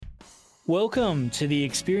Welcome to the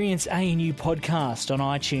Experience ANU podcast on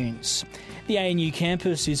iTunes. The ANU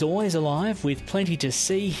campus is always alive with plenty to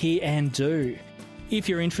see, hear and do. If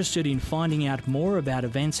you're interested in finding out more about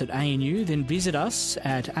events at ANU, then visit us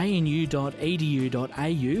at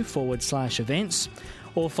anu.edu.au/events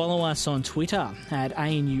or follow us on Twitter at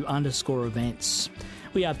 @ANU_events.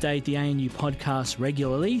 We update the ANU podcast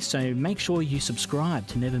regularly, so make sure you subscribe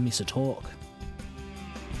to never miss a talk.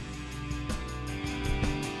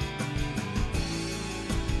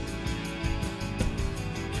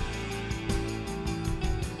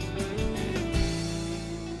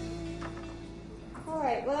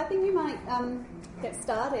 Get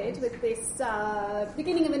started with this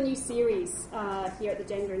beginning of a new series here at the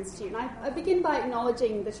Gender Institute. And I begin by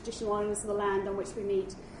acknowledging the traditional owners of the land on which we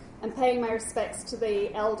meet and paying my respects to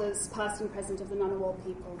the elders, past and present, of the Ngunnawal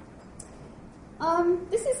people.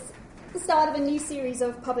 This is the start of a new series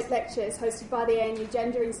of public lectures hosted by the ANU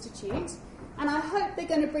Gender Institute, and I hope they're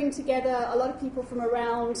going to bring together a lot of people from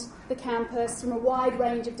around the campus, from a wide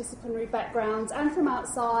range of disciplinary backgrounds, and from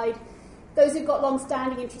outside, those who've got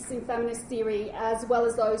long-standing interests in feminist theory, as well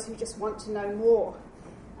as those who just want to know more.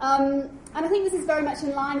 And I think this is very much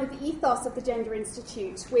in line with the ethos of the Gender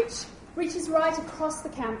Institute, which reaches right across the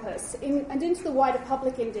campus and into the wider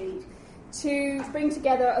public, indeed, to bring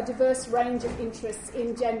together a diverse range of interests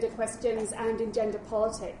in gender questions and in gender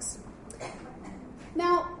politics.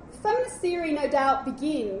 Now, feminist theory no doubt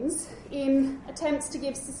begins in attempts to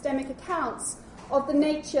give systemic accounts of the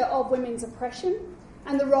nature of women's oppression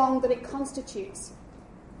and the wrong that it constitutes.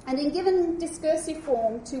 And in giving discursive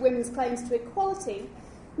form to women's claims to equality,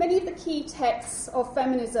 many of the key texts of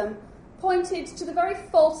feminism pointed to the very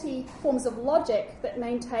faulty forms of logic that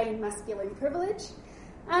maintain masculine privilege,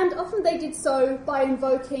 and often they did so by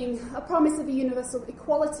invoking a promise of a universal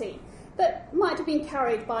equality that might have been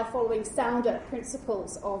carried by following sounder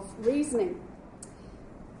principles of reasoning.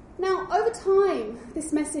 Now, over time,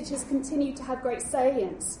 this message has continued to have great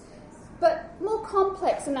salience, but more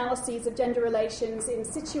complex analyses of gender relations in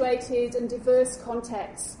situated and diverse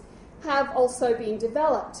contexts have also been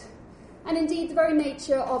developed. And indeed, the very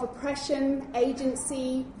nature of oppression,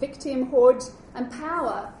 agency, victimhood, and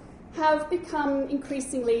power have become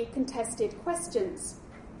increasingly contested questions,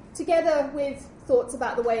 together with thoughts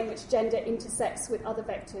about the way in which gender intersects with other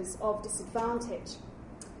vectors of disadvantage.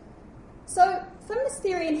 So, feminist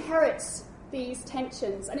theory inherits these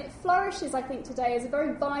tensions, and it flourishes, I think, today as a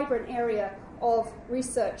very vibrant area of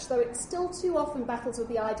research, though it still too often battles with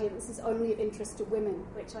the idea that this is only of interest to women,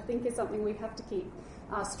 which I think is something we have to keep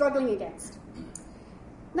struggling against.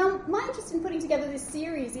 Now, my interest in putting together this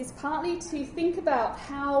series is partly to think about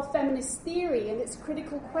how feminist theory and its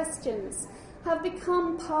critical questions have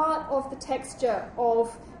become part of the texture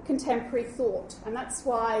of contemporary thought, and that's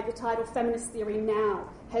why the title Feminist Theory Now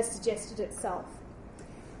has suggested itself.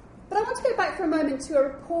 But I want to go back for a moment to a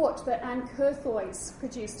report that Anne Curthoys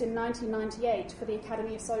produced in 1998 for the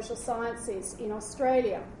Academy of Social Sciences in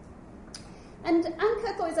Australia. And Anne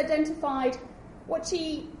Curthoys identified what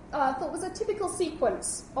she thought was a typical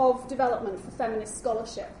sequence of development for feminist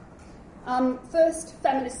scholarship. First,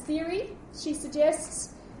 feminist theory, she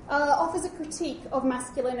suggests, offers a critique of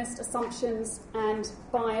masculinist assumptions and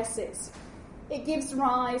biases. It gives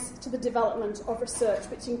rise to the development of research,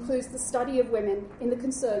 which includes the study of women in the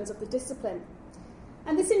concerns of the discipline.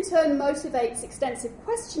 And this in turn motivates extensive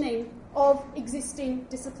questioning of existing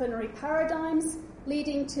disciplinary paradigms,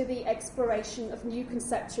 leading to the exploration of new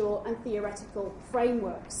conceptual and theoretical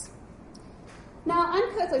frameworks. Now, Anne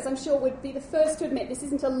Curthoys, I'm sure, would be the first to admit this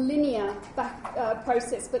isn't a linear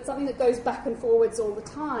process, but something that goes back and forwards all the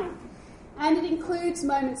time. And it includes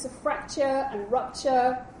moments of fracture and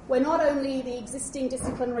rupture, where not only the existing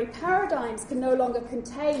disciplinary paradigms can no longer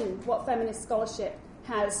contain what feminist scholarship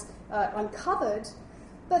has uncovered,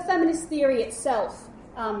 but feminist theory itself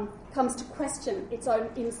comes to question its own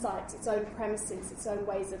insights, its own premises, its own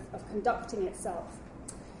ways of conducting itself.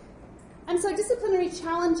 And so disciplinary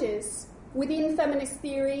challenges within feminist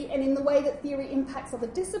theory and in the way that theory impacts other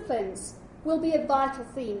disciplines will be a vital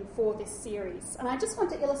theme for this series. And I just want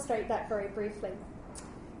to illustrate that very briefly.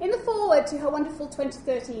 In the foreword to her wonderful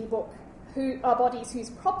 2013 book, Our Bodies, Whose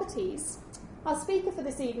Properties, our speaker for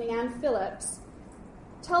this evening, Anne Phillips,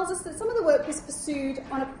 tells us that some of the work was pursued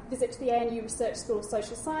on a visit to the ANU Research School of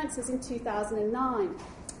Social Sciences in 2009.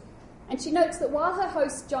 And she notes that while her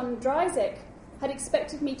host, John Dryzek, had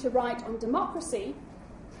expected me to write on democracy,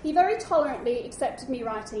 he very tolerantly accepted me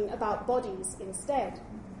writing about bodies instead.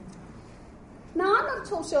 Now, I'm not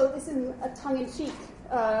at all sure that this is a tongue-in-cheek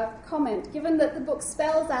comment, given that the book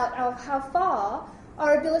spells out how far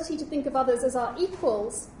our ability to think of others as our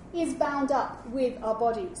equals is bound up with our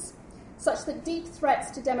bodies. such that deep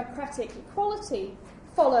threats to democratic equality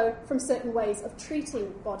follow from certain ways of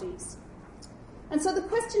treating bodies. And so the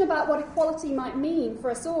question about what equality might mean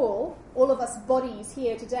for us all of us bodies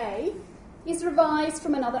here today, is revised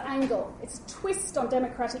from another angle. It's a twist on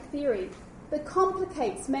democratic theory that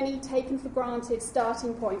complicates many taken for granted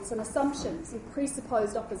starting points and assumptions and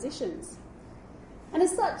presupposed oppositions. And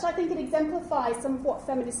as such, I think it exemplifies some of what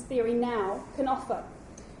feminist theory now can offer.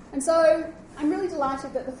 And so I'm really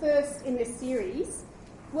delighted that the first in this series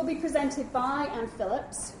will be presented by Anne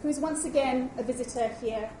Phillips, who's once again a visitor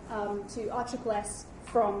here to RSSS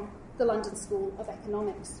from the London School of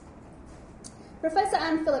Economics. Professor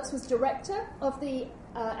Anne Phillips was director of the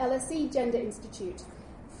LSE Gender Institute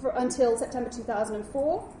until September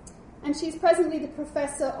 2004, and she's presently the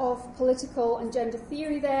Professor of Political and Gender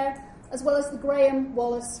Theory there, as well as the Graham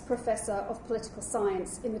Wallas Professor of Political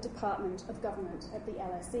Science in the Department of Government at the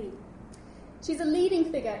LSE. She's a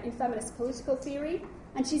leading figure in feminist political theory,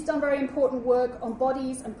 and she's done very important work on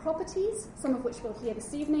bodies and properties, some of which we'll hear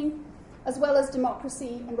this evening, as well as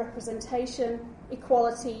democracy and representation,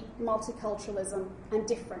 equality, multiculturalism, and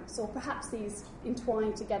difference, or perhaps these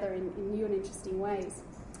entwined together in new and interesting ways.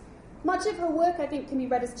 Much of her work, I think, can be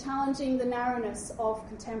read as challenging the narrowness of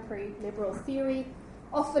contemporary liberal theory,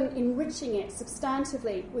 often enriching it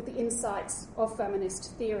substantively with the insights of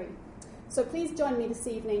feminist theory. So please join me this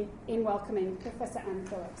evening in welcoming Professor Anne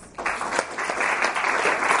Phillips.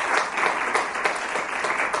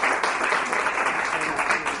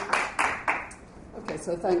 Okay,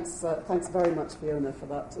 so thanks very much, Fiona, for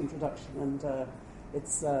that introduction, and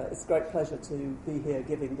it's a great pleasure to be here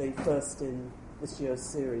giving the first in this year's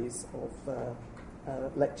series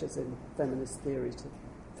of lectures in feminist theory to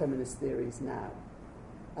feminist theories now.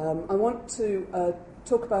 I want to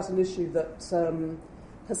talk about an issue that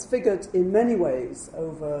has figured in many ways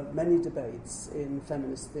over many debates in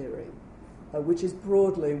feminist theory, which is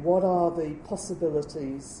broadly what are the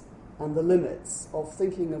possibilities and the limits of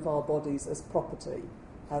thinking of our bodies as property,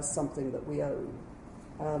 as something that we own.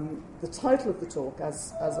 The title of the talk,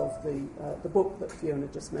 as of the book that Fiona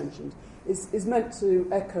just mentioned, is meant to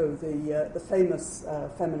echo the famous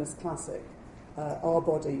feminist classic, Our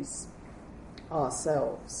Bodies,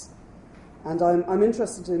 Ourselves. And I'm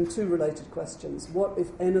interested in two related questions. What, if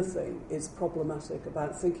anything, is problematic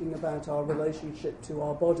about thinking about our relationship to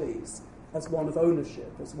our bodies as one of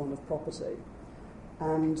ownership, as one of property?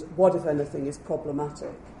 And what, if anything, is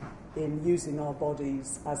problematic in using our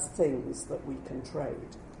bodies as things that we can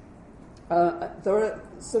trade? There are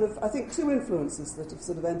I think, two influences that have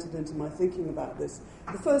sort of entered into my thinking about this.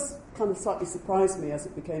 The first kind of slightly surprised me as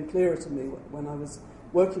it became clearer to me when I was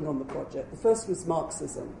working on the project. The first was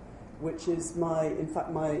Marxism, which is my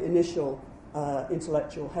initial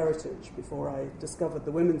intellectual heritage before I discovered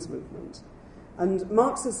the women's movement. And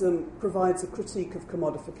Marxism provides a critique of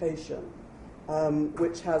commodification,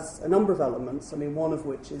 which has a number of elements. I mean, one of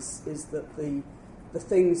which is that the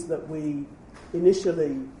things that we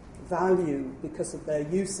initially value because of their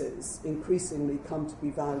uses increasingly come to be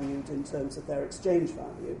valued in terms of their exchange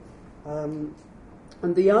value.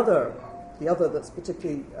 And the other that's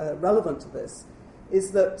particularly relevant to this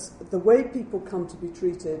is that the way people come to be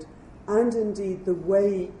treated, and indeed the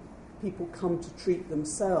way people come to treat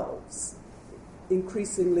themselves,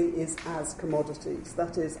 increasingly is as commodities,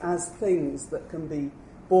 that is, as things that can be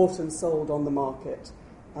bought and sold on the market.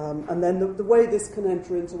 And then the way this can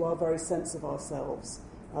enter into our very sense of ourselves,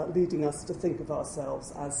 leading us to think of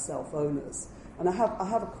ourselves as self-owners. And I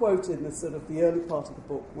have a quote in the early part of the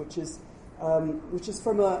book, which is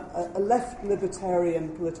from a left libertarian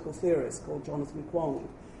political theorist called Jonathan Kwong,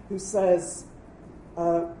 who says,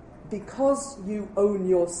 because you own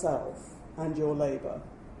yourself and your labour,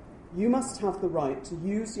 you must have the right to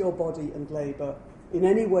use your body and labour in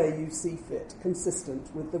any way you see fit, consistent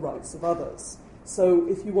with the rights of others. So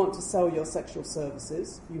if you want to sell your sexual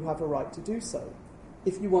services, you have a right to do so.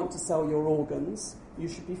 If you want to sell your organs, you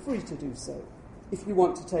should be free to do so. If you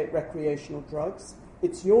want to take recreational drugs,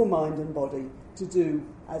 it's your mind and body to do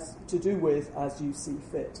with as you see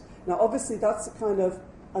fit. Now, obviously, that's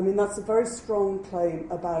a very strong claim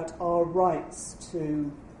about our rights to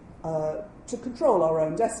control our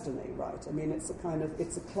own destiny, right? I mean, it's a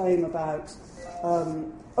claim about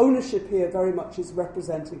ownership here very much is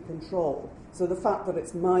representing control. So the fact that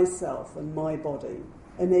it's myself and my body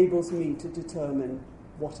enables me to determine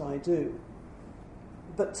what I do.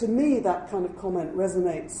 But to me, that kind of comment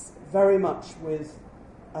resonates very much with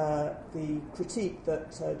the critique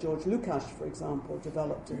that George Lukács, for example,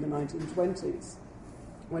 developed in the 1920s,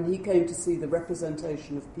 when he came to see the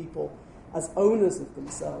representation of people as owners of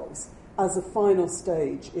themselves as a final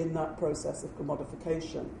stage in that process of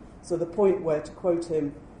commodification. So the point where, to quote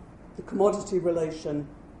him, the commodity relation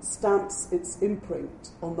stamps its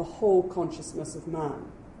imprint on the whole consciousness of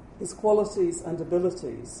man. His qualities and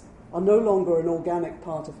abilities are no longer an organic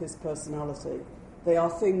part of his personality. They are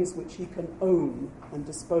things which he can own and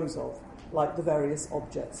dispose of, like the various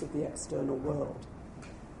objects of the external world.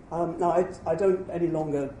 Now, I don't any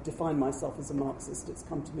longer define myself as a Marxist. It's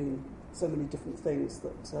come to mean so many different things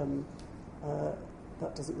that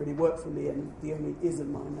that doesn't really work for me, and the only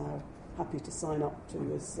ism I'm now happy to sign up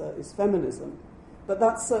to is feminism. But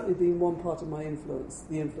that's certainly been one part of my influence,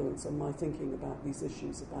 the influence on my thinking about these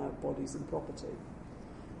issues about bodies and property.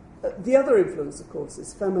 The other influence, of course,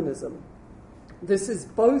 is feminism. This is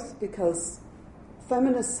both because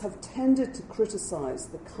feminists have tended to criticise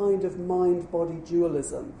the kind of mind-body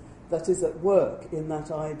dualism that is at work in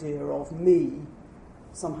that idea of me,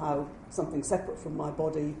 somehow something separate from my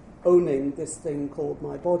body, owning this thing called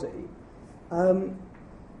my body.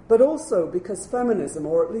 But also because feminism,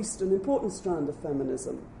 or at least an important strand of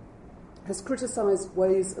feminism, has criticised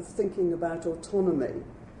ways of thinking about autonomy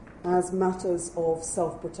as matters of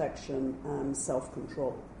self-protection and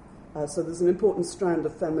self-control. So there's an important strand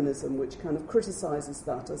of feminism which kind of criticises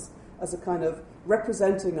that as a kind of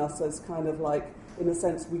representing us as kind of like, in a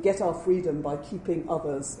sense, we get our freedom by keeping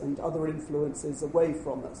others and other influences away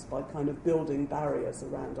from us, by kind of building barriers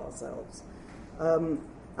around ourselves.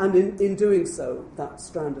 And in doing so, that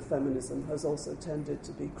strand of feminism has also tended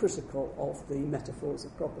to be critical of the metaphors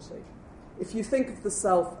of property. If you think of the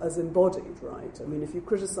self as embodied, right, I mean, if you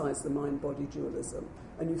criticise the mind-body dualism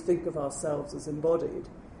and you think of ourselves as embodied,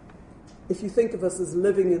 if you think of us as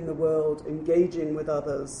living in the world, engaging with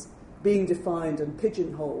others, being defined and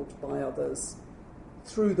pigeonholed by others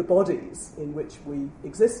through the bodies in which we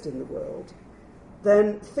exist in the world,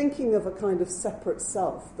 then thinking of a kind of separate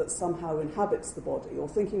self that somehow inhabits the body, or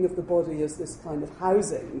thinking of the body as this kind of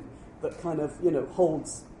housing that kind of,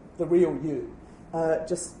 holds the real you,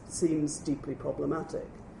 just seems deeply problematic.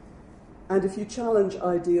 And if you challenge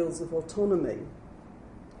ideals of autonomy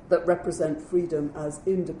that represent freedom as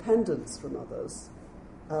independence from others,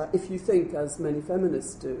 if you think, as many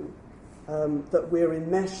feminists do, that we're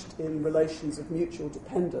enmeshed in relations of mutual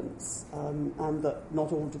dependence, and that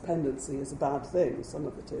not all dependency is a bad thing. Some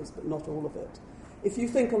of it is, but not all of it. If you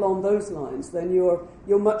think along those lines, then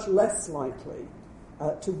you're much less likely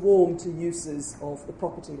to warm to uses of the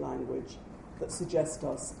property language that suggest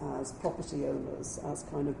us as property owners, as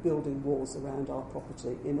kind of building walls around our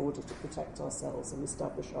property in order to protect ourselves and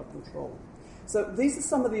establish our control. So these are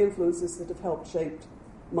some of the influences that have helped shape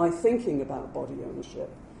my thinking about body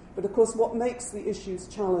ownership. But of course, what makes the issues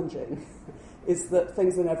challenging is that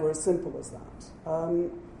things are never as simple as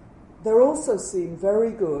that. There also seem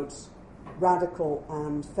very good, radical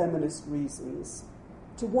and feminist reasons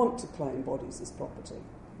to want to claim bodies as property.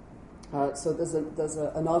 So there's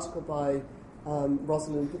an article by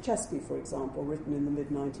Rosalind Pachesky, for example, written in the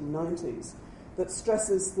mid-1990s, that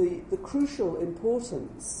stresses the crucial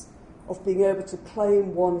importance of being able to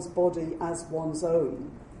claim one's body as one's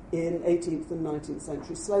own in 18th and 19th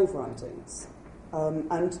century slave writings.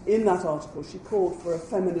 And in that article, she called for a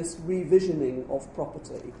feminist revisioning of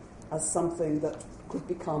property as something that could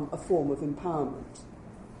become a form of empowerment.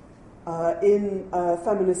 In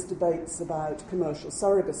feminist debates about commercial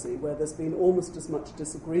surrogacy, where there's been almost as much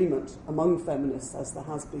disagreement among feminists as there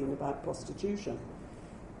has been about prostitution,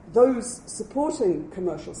 those supporting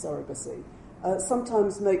commercial surrogacy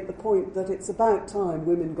sometimes make the point that it's about time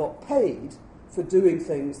women got paid for doing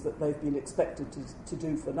things that they've been expected to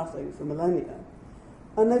do for nothing for millennia.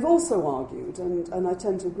 And they've also argued, and I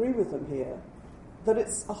tend to agree with them here, that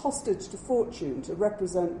it's a hostage to fortune to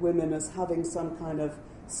represent women as having some kind of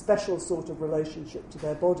special sort of relationship to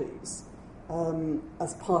their bodies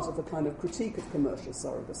as part of a kind of critique of commercial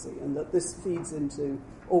surrogacy, and that this feeds into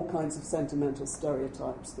all kinds of sentimental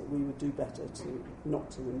stereotypes that we would do better not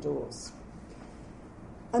to endorse.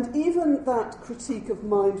 And even that critique of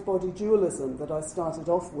mind-body dualism that I started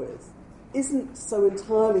off with isn't so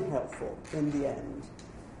entirely helpful in the end,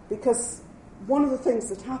 because one of the things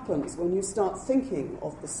that happens when you start thinking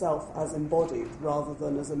of the self as embodied rather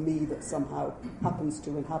than as a me that somehow happens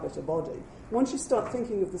to inhabit a body, once you start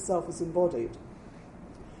thinking of the self as embodied,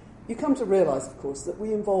 you come to realise, of course, that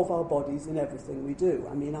we involve our bodies in everything we do.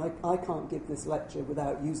 I mean, I can't give this lecture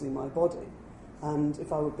without using my body. And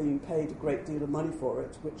if I were being paid a great deal of money for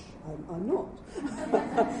it, which I'm not,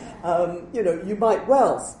 you might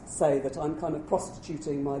well say that I'm kind of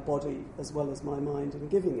prostituting my body as well as my mind and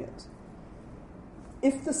giving it.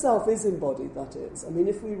 If the self is embodied, that is, I mean,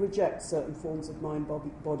 if we reject certain forms of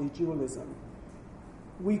mind-body dualism,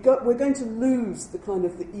 we're going to lose the kind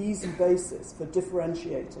of the easy basis for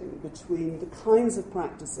differentiating between the kinds of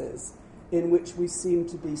practices in which we seem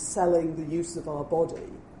to be selling the use of our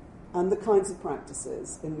body and the kinds of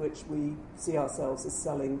practices in which we see ourselves as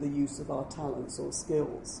selling the use of our talents or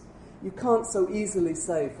skills. You can't so easily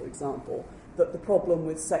say, for example, that the problem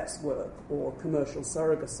with sex work or commercial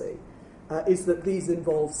surrogacy is that these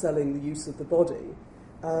involve selling the use of the body,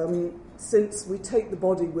 since we take the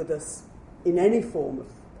body with us in any form of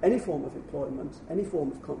employment, any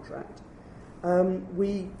form of contract.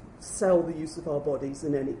 We sell the use of our bodies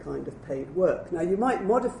in any kind of paid work. Now, you might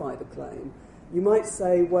modify the claim. You might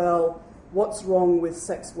say, well, what's wrong with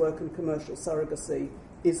sex work and commercial surrogacy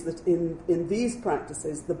is that in these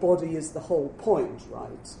practices, the body is the whole point,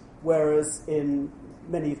 right? Whereas in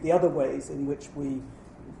many of the other ways in which we,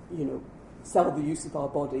 sell the use of our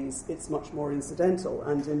bodies, it's much more incidental.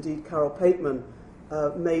 And indeed, Carol Pateman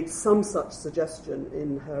made some such suggestion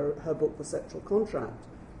in her book, The Sexual Contract.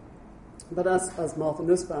 But as Martha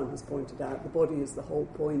Nussbaum has pointed out, the body is the whole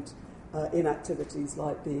point in activities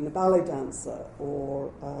like being a ballet dancer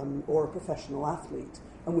or a professional athlete.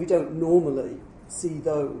 And we don't normally see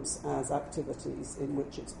those as activities in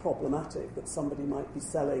which it's problematic that somebody might be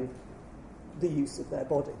selling the use of their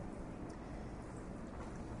body.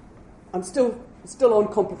 I'm still on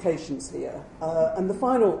complications here, and the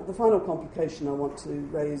final complication I want to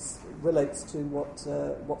raise relates to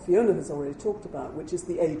what Fiona has already talked about, which is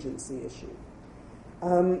the agency issue.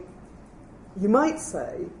 You might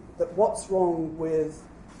say that what's wrong with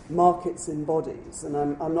markets in bodies, and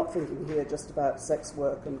I'm not thinking here just about sex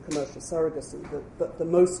work and commercial surrogacy, but the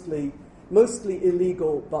mostly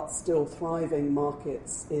illegal but still thriving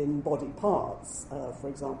markets in body parts, for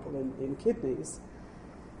example, in kidneys.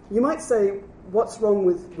 You might say what's wrong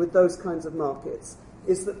with those kinds of markets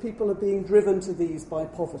is that people are being driven to these by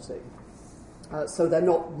poverty. So they're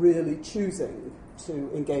not really choosing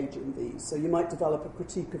to engage in these. So you might develop a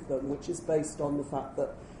critique of them, which is based on the fact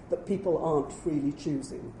that people aren't freely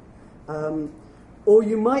choosing. Or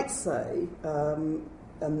you might say,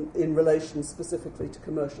 in relation specifically to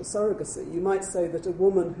commercial surrogacy, you might say that a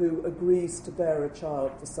woman who agrees to bear a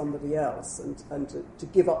child for somebody else and to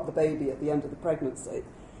give up the baby at the end of the pregnancy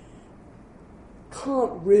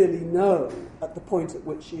can't really know at the point at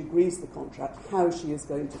which she agrees the contract how she is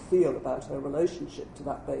going to feel about her relationship to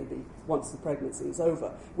that baby once the pregnancy is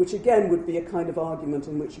over, which again would be a kind of argument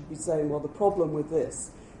in which you'd be saying, well, the problem with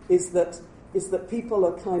this is that people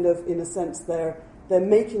are kind of, in a sense, they're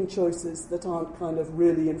making choices that aren't kind of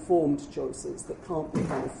really informed choices, that can't be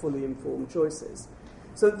kind of fully informed choices.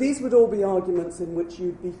 So these would all be arguments in which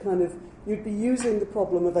you'd be using the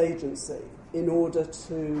problem of agency in order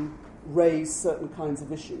to raise certain kinds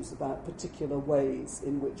of issues about particular ways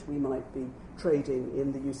in which we might be trading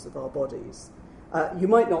in the use of our bodies. You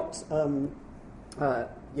might not,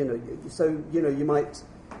 you might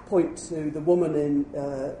point to the woman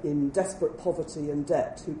in desperate poverty and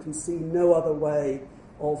debt who can see no other way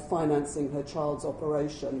of financing her child's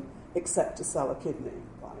operation except to sell a kidney,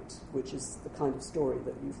 right? Which is the kind of story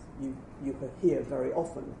that you hear very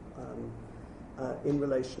often in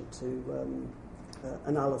relation to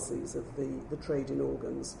analyses of the trade in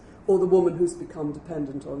organs, or the woman who's become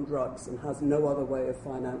dependent on drugs and has no other way of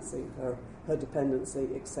financing her dependency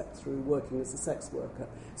except through working as a sex worker.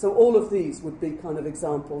 So all of these would be kind of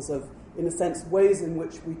examples of, in a sense, ways in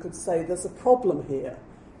which we could say there's a problem here.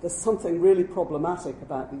 There's something really problematic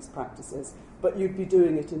about these practices, but you'd be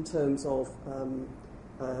doing it in terms of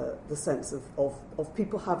the sense of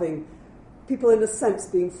people in a sense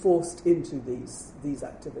being forced into these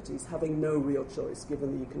activities, having no real choice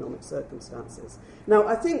given the economic circumstances. Now,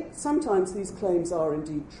 I think sometimes these claims are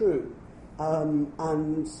indeed true,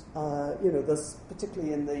 there's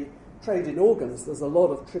particularly in the trade in organs, there's a lot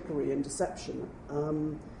of trickery and deception.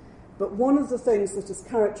 But one of the things that has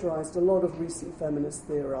characterised a lot of recent feminist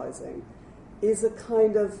theorising is a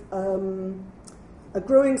kind of a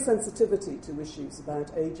growing sensitivity to issues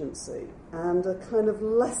about agency and a kind of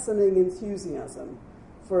lessening enthusiasm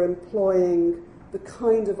for employing the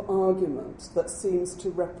kind of argument that seems to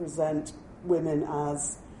represent women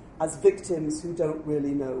as victims who don't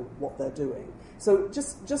really know what they're doing. So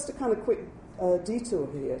just a kind of quick detour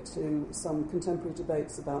here to some contemporary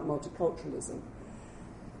debates about multiculturalism.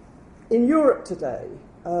 In Europe today,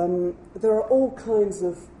 there are all kinds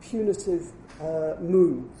of punitive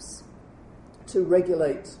moves to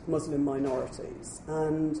regulate Muslim minorities,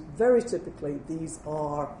 and very typically these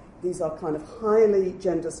are kind of highly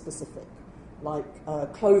gender specific, like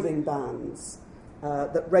clothing bans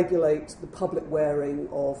that regulate the public wearing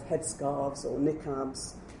of headscarves or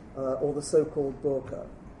niqabs or the so-called burqa.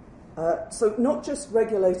 So not just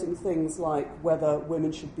regulating things like whether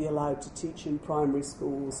women should be allowed to teach in primary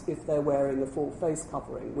schools if they're wearing a full face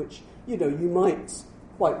covering, which, you might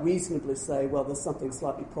quite reasonably say, well, there's something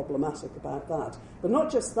slightly problematic about that. But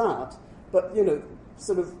not just that, but,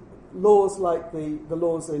 sort of laws like the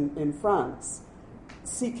laws in France,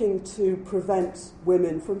 seeking to prevent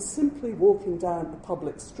women from simply walking down a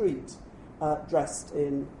public street dressed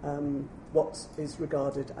in what is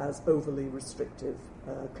regarded as overly restrictive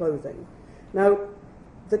clothing. Now,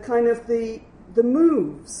 the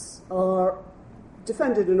moves are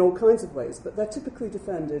defended in all kinds of ways, but they're typically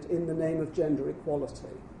defended in the name of gender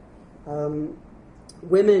equality.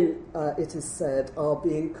 Women, it is said, are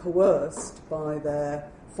being coerced by their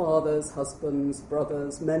fathers, husbands,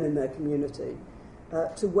 brothers, men in their community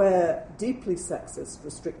to wear deeply sexist,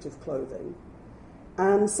 restrictive clothing.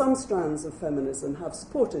 And some strands of feminism have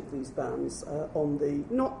supported these bans on the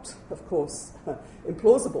not, of course,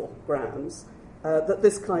 implausible grounds that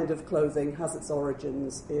this kind of clothing has its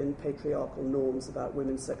origins in patriarchal norms about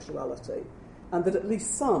women's sexuality, and that at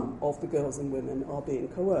least some of the girls and women are being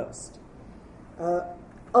coerced.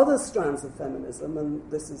 Other strands of feminism, and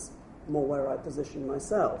this is more where I position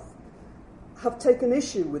myself, have taken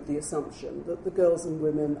issue with the assumption that the girls and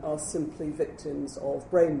women are simply victims of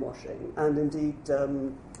brainwashing, and indeed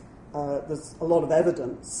there's a lot of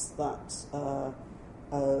evidence that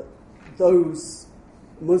those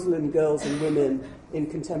Muslim girls and women in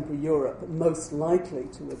contemporary Europe are most likely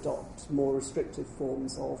to adopt more restrictive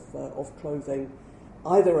forms of clothing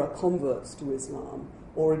either are converts to Islam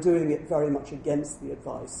or are doing it very much against the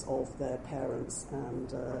advice of their parents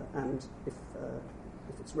and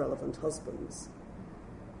if it's relevant, husbands.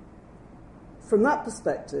 From that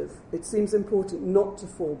perspective, it seems important not to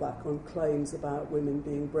fall back on claims about women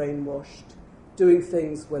being brainwashed, doing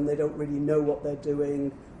things when they don't really know what they're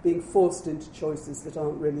doing, being forced into choices that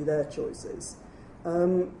aren't really their choices.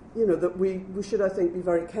 That we should, I think, be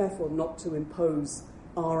very careful not to impose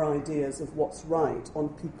our ideas of what's right on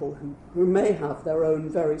people who may have their own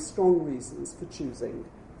very strong reasons for choosing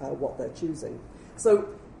what they're choosing. So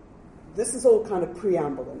this is all kind of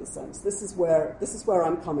preamble in a sense. This is where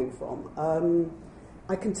I'm coming from.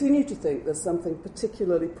 I continue to think there's something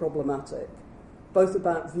particularly problematic, both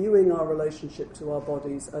about viewing our relationship to our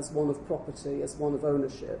bodies as one of property, as one of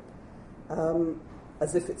ownership,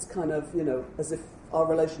 as if it's kind of, as if our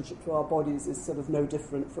relationship to our bodies is sort of no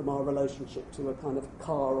different from our relationship to a kind of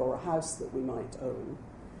car or a house that we might own.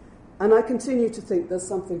 And I continue to think there's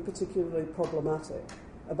something particularly problematic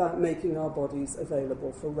about making our bodies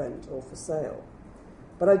available for rent or for sale.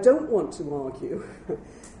 But I don't want to argue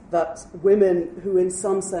that women who in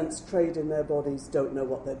some sense trade in their bodies don't know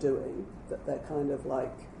what they're doing, that they're kind of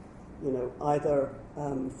like, either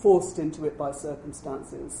forced into it by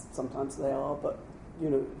circumstances, sometimes they are, but,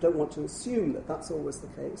 don't want to assume that that's always the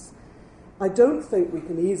case. I don't think we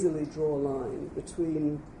can easily draw a line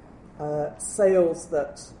between sales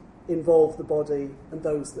that involve the body and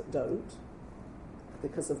those that don't,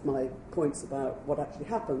 because of my points about what actually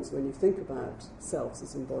happens when you think about selves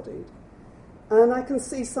as embodied. And I can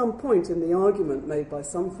see some point in the argument made by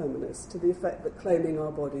some feminists to the effect that claiming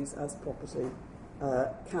our bodies as property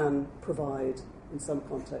can provide, in some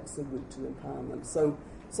contexts, a route to empowerment. So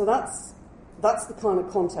that's the kind of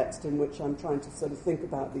context in which I'm trying to sort of think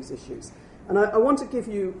about these issues. And I want to give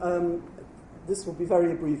you, this will be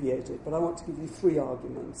very abbreviated, but I want to give you 3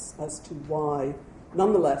 arguments as to why,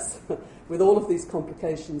 nonetheless, with all of these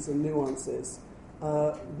complications and nuances,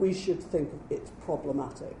 we should think it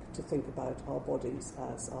problematic to think about our bodies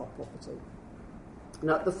as our property.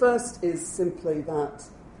 Now, the first is simply that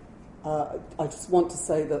I just want to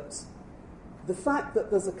say that the fact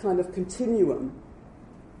that there's a kind of continuum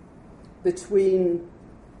between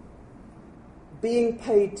being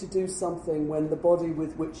paid to do something when the body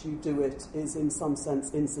with which you do it is in some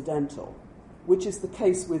sense incidental, which is the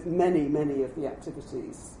case with many, many of the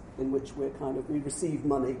activities in which we receive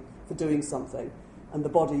money for doing something, and the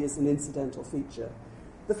body is an incidental feature.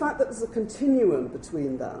 The fact that there's a continuum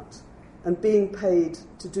between that and being paid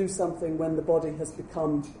to do something when the body has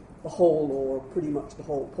become the whole or pretty much the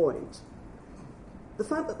whole point, the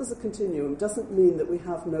fact that there's a continuum doesn't mean that we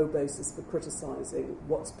have no basis for criticising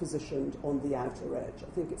what's positioned on the outer edge. I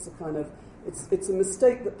think it's a kind of, it's a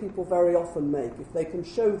mistake that people very often make. If they can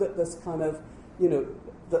show that there's kind of,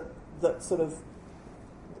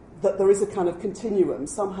 that there is a kind of continuum,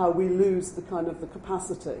 somehow we lose the kind of the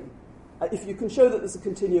capacity. If you can show that there's a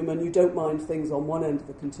continuum and you don't mind things on one end of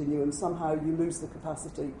the continuum, somehow you lose the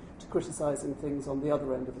capacity to criticising things on the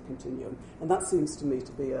other end of the continuum. And that seems to me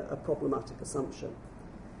to be a problematic assumption.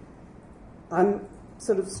 I'm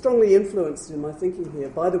sort of strongly influenced in my thinking here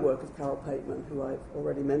by the work of Carol Pateman, who I've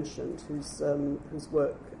already mentioned, whose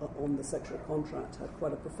work on the sexual contract had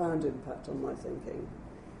quite a profound impact on my thinking.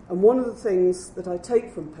 And one of the things that I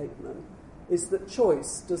take from Pateman is that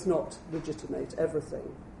choice does not legitimate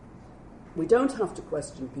everything. We don't have to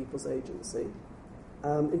question people's agency.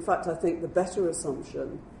 In fact, I think the better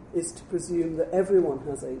assumption is to presume that everyone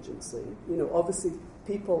has agency. You know, obviously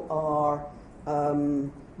people are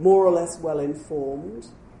more or less well-informed,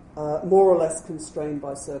 more or less constrained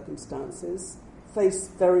by circumstances, face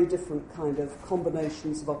very different kind of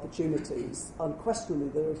combinations of opportunities. Unquestionably,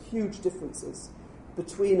 there are huge differences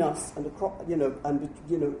between us and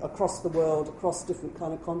across the world, across different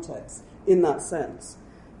kind of contexts in that sense.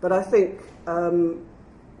 But I think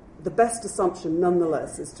the best assumption,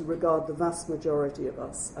 nonetheless, is to regard the vast majority of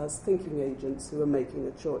us as thinking agents who are making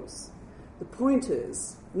a choice. The point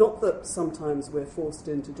is, not that sometimes we're forced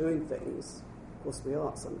into doing things, of course we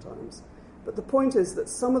are sometimes, but the point is that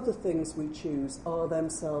some of the things we choose are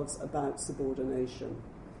themselves about subordination.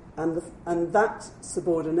 And that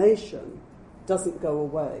subordination doesn't go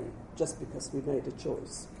away just because we made a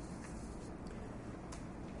choice.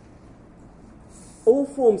 All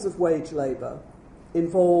forms of wage labour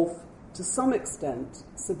involve, to some extent,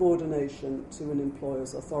 subordination to an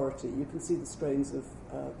employer's authority. You can see the strains of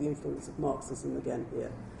the influence of Marxism again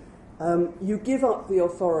here. You give up the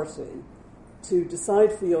authority to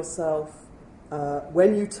decide for yourself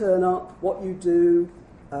when you turn up, what you do,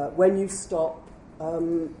 when you stop.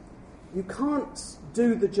 You can't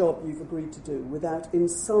do the job you've agreed to do without, in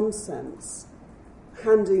some sense,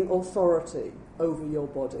 handing authority over your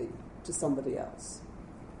body to somebody else.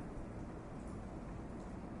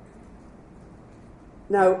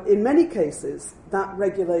 Now, in many cases, that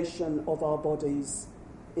regulation of our bodies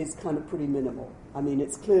is kind of pretty minimal. I mean,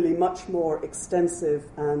 it's clearly much more extensive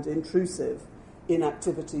and intrusive in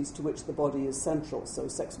activities to which the body is central, so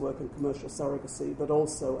sex work and commercial surrogacy, but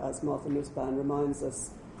also, as Martha Nussbaum reminds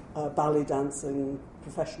us, ballet dancing,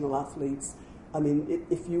 professional athletes. I mean,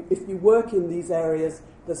 if you work in these areas,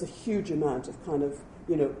 there's a huge amount of kind of,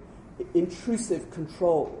 intrusive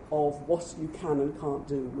control of what you can and can't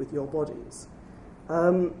do with your bodies.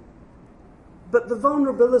 But the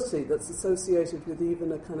vulnerability that's associated with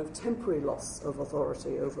even a kind of temporary loss of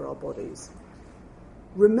authority over our bodies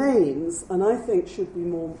remains, and I think should be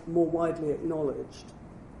more widely acknowledged,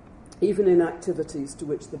 even in activities to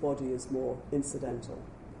which the body is more incidental.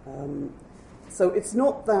 So it's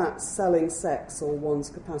not that selling sex or one's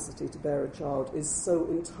capacity to bear a child is so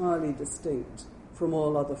entirely distinct from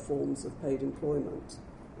all other forms of paid employment.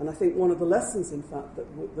 And I think one of the lessons, in fact,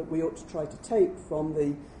 that we ought to try to take from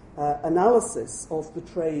the analysis of the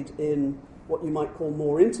trade in what you might call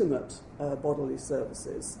more intimate bodily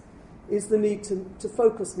services is the need to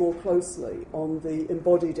focus more closely on the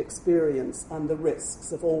embodied experience and the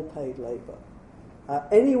risks of all paid labour.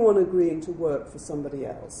 Anyone agreeing to work for somebody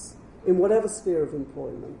else, in whatever sphere of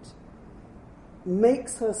employment,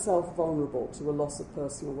 makes herself vulnerable to a loss of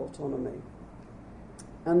personal autonomy.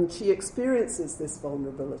 And she experiences this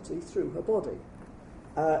vulnerability through her body.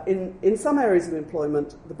 In some areas of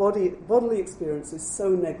employment, the bodily experience is so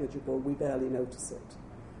negligible we barely notice it.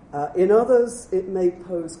 In others, it may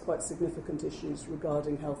pose quite significant issues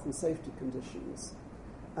regarding health and safety conditions.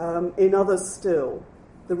 In others still,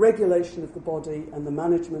 the regulation of the body and the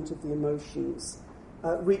management of the emotions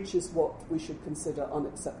reaches what we should consider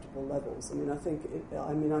unacceptable levels. I mean, I think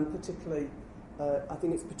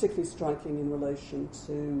it's particularly striking in relation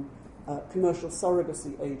to commercial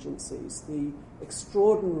surrogacy agencies, the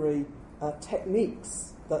extraordinary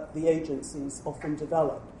techniques that the agencies often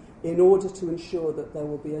develop in order to ensure that there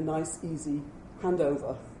will be a nice, easy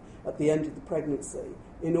handover at the end of the pregnancy,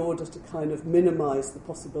 in order to kind of minimise the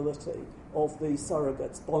possibility of the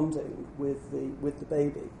surrogates bonding with the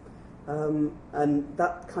baby. And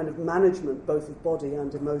that kind of management, both of body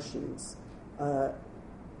and emotions,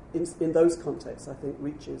 in those contexts, I think,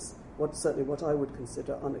 reaches certainly what I would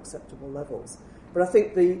consider unacceptable levels. But I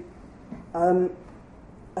think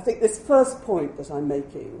this first point that I'm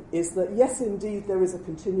making is that, yes, indeed, there is a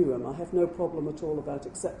continuum. I have no problem at all about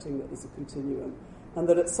accepting that there's a continuum, and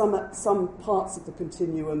that at some parts of the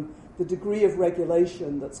continuum, the degree of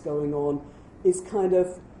regulation that's going on is kind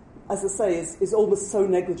of, as I say, is almost so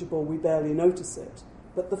negligible we barely notice it.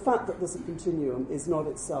 But the fact that there's a continuum is not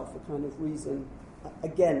itself a kind of reason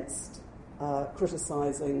against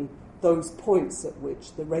criticising those points at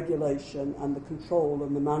which the regulation and the control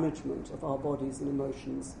and the management of our bodies and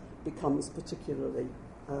emotions becomes particularly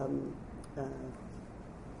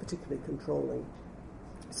controlling.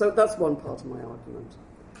 So that's one part of my argument.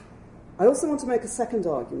 I also want to make a second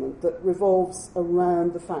argument that revolves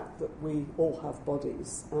around the fact that we all have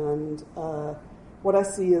bodies, and what I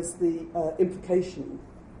see as the implication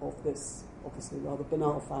of this, obviously rather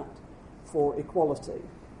banal fact, for equality.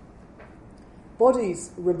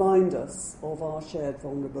 Bodies remind us of our shared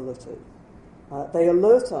vulnerability. They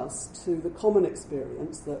alert us to the common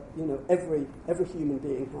experience that every human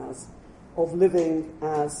being has of living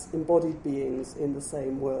as embodied beings in the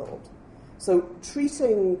same world. So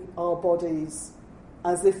treating our bodies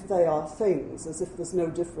as if they are things, as if there's no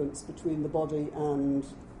difference between the body and,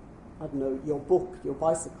 I don't know, your book, your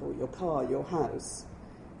bicycle, your car, your house,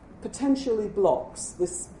 potentially blocks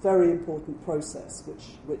this very important process,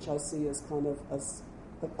 which I see as kind of as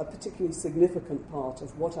a particularly significant part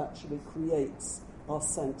of what actually creates our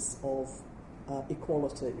sense of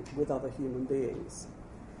equality with other human beings.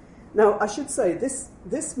 Now, I should say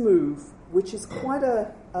this move, which is quite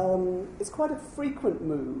a frequent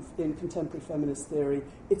move in contemporary feminist theory,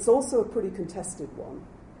 it's also a pretty contested one,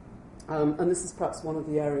 and this is perhaps one of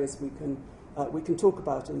the areas we can talk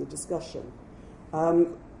about in the discussion.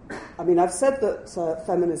 I mean, I've said that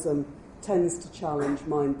feminism tends to challenge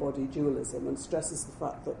mind-body dualism and stresses the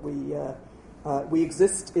fact that we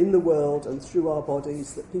exist in the world and through our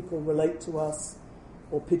bodies, that people relate to us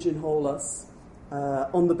or pigeonhole us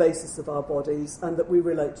on the basis of our bodies, and that we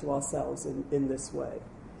relate to ourselves in this way.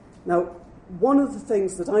 Now, one of the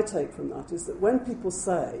things that I take from that is that when people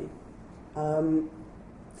say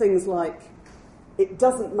things like, it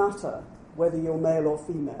doesn't matter whether you're male or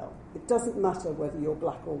female, it doesn't matter whether you're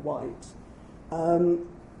black or white,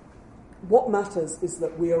 what matters is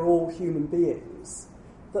that we are all human beings,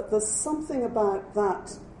 that there's something about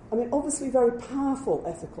that, I mean, obviously very powerful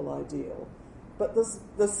ethical ideal, but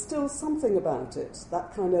there's still something about it,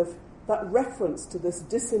 that reference to this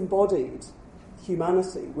disembodied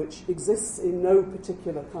humanity which exists in no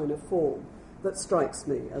particular kind of form, that strikes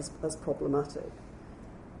me as problematic.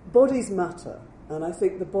 Bodies matter, and I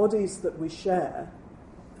think the bodies that we share,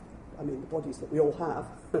 I mean the bodies that we all have,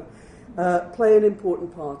 play an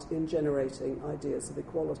important part in generating ideas of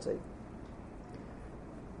equality.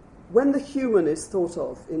 When the human is thought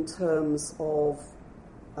of in terms of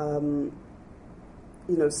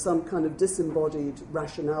some kind of disembodied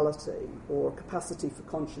rationality or capacity for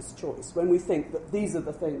conscious choice, when we think that these are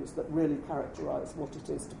the things that really characterise what it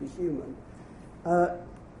is to be human,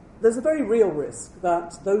 there's a very real risk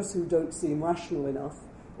that those who don't seem rational enough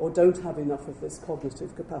or don't have enough of this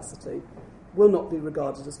cognitive capacity will not be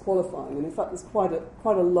regarded as qualifying. And in fact, there's quite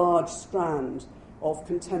a large strand of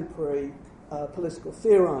contemporary political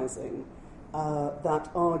theorising that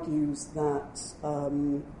argues that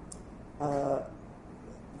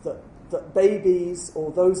babies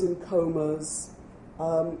or those in comas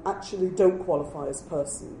actually don't qualify as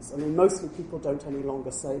persons. I mean, mostly people don't any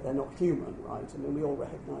longer say they're not human, right? I mean, we all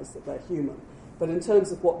recognise that they're human. But in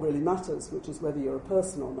terms of what really matters, which is whether you're a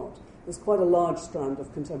person or not, there's quite a large strand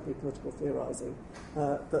of contemporary political theorising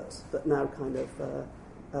that now kind of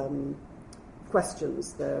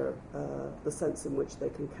questions the sense in which they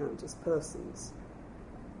can count as persons.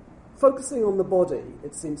 Focusing on the body,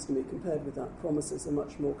 it seems to me, compared with that, promises a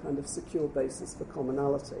much more kind of secure basis for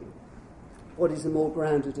commonality. Bodies are more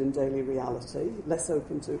grounded in daily reality, less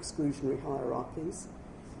open to exclusionary hierarchies.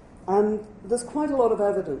 And there's quite a lot of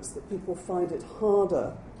evidence that people find it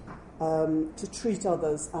harder to treat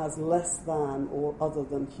others as less than or other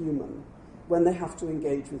than human when they have to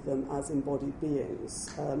engage with them as embodied beings.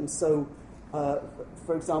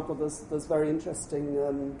 For example, there's very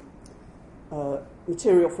interesting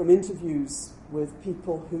material from interviews with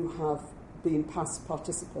people who have been past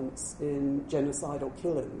participants in genocidal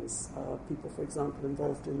killings, people, for example,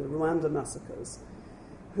 involved in the Rwanda massacres,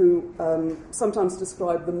 who sometimes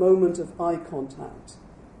describe the moment of eye contact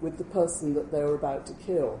with the person that they're about to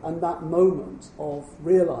kill, and that moment of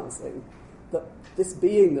realising that this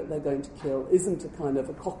being that they're going to kill isn't a kind of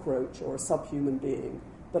a cockroach or a subhuman being,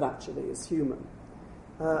 but actually is human.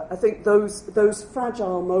 I think those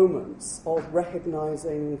fragile moments of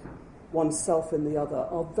recognising oneself in the other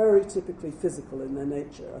are very typically physical in their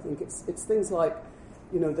nature. I think it's things like,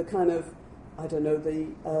 the kind of,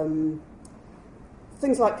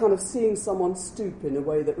 things like kind of seeing someone stoop in a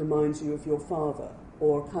way that reminds you of your father,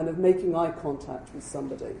 or kind of making eye contact with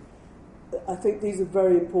somebody. I think these are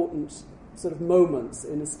very important sort of moments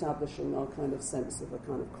in establishing our kind of sense of a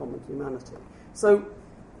kind of common humanity. So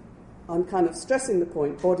I'm kind of stressing the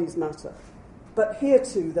point, bodies matter. But here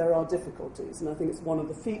too there are difficulties, and I think it's one of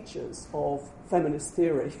the features of feminist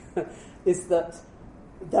theory is that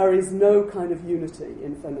there is no kind of unity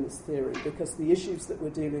in feminist theory because the issues that we're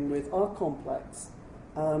dealing with are complex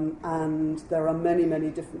and there are many, many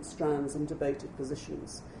different strands and debated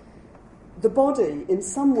positions. The body, in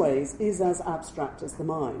some ways, is as abstract as the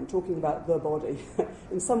mind. Talking about the body,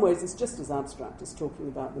 in some ways, is just as abstract as talking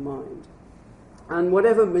about the mind. And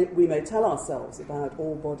whatever we may tell ourselves about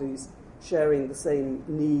all bodies sharing the same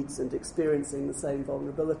needs and experiencing the same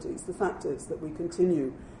vulnerabilities, the fact is that we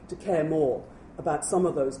continue to care more about some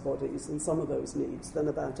of those bodies and some of those needs than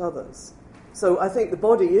about others. So I think the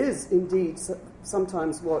body is indeed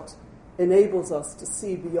sometimes what enables us to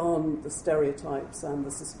see beyond the stereotypes and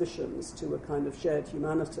the suspicions to a kind of shared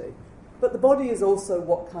humanity. But the body is also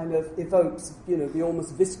what kind of evokes, the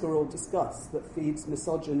almost visceral disgust that feeds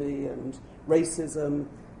misogyny and racism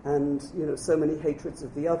and, so many hatreds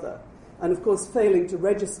of the other. And of course, failing to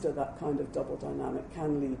register that kind of double dynamic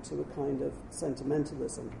can lead to a kind of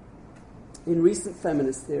sentimentalism. In recent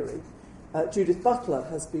feminist theory, Judith Butler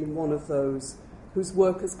has been one of those whose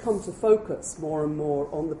work has come to focus more and more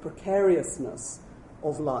on the precariousness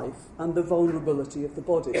of life and the vulnerability of the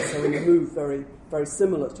body. So in a move very, very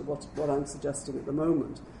similar to what I'm suggesting at the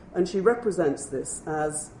moment. And she represents this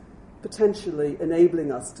as potentially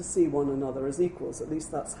enabling us to see one another as equals. At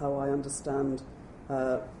least that's how I understand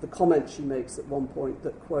the comment she makes at one point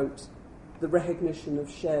that, quote, the recognition of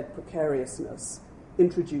shared precariousness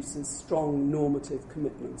introduces strong normative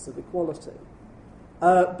commitments of equality.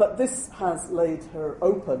 But this has laid her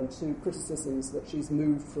open to criticisms that she's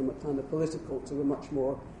moved from a kind of political to a much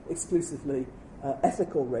more exclusively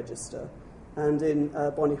ethical register. And in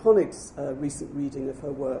Bonnie Honig's recent reading of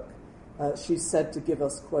her work, she's said to give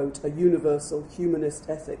us, quote, a universal humanist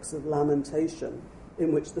ethics of lamentation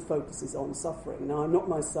in which the focus is on suffering. Now, I'm not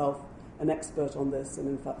myself an expert on this, and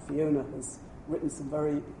in fact Fiona has written some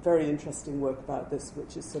very, very interesting work about this,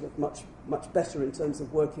 which is sort of much, much better in terms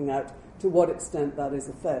of working out to what extent that is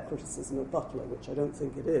a fair criticism of Butler, which I don't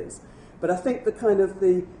think it is. But I think the kind of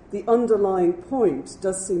the underlying point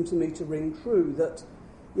does seem to me to ring true that,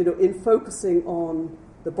 in focusing on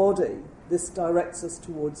the body, this directs us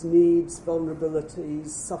towards needs, vulnerabilities,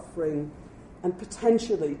 suffering, and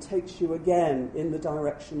potentially takes you again in the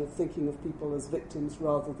direction of thinking of people as victims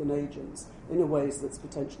rather than agents in a ways that's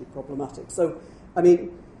potentially problematic. So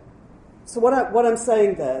what I'm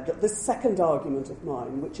saying there, that this second argument of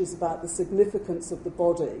mine, which is about the significance of the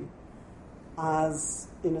body as,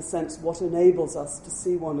 in a sense, what enables us to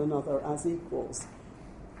see one another as equals,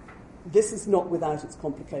 this is not without its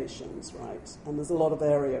complications, right? And there's a lot of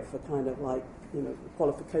area for kind of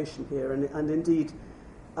qualification here, and indeed,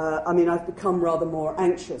 I've become rather more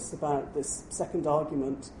anxious about this second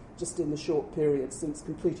argument just in the short period since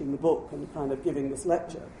completing the book and kind of giving this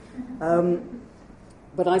lecture.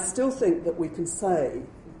 But I still think that we can say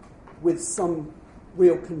with some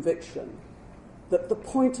real conviction that the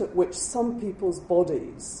point at which some people's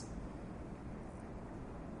bodies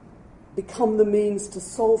become the means to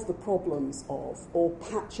solve the problems of or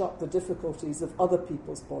patch up the difficulties of other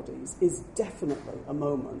people's bodies is definitely a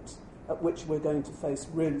moment at which we're going to face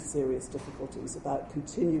really serious difficulties about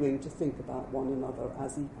continuing to think about one another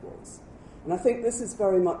as equals. And I think this is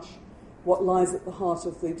very much what lies at the heart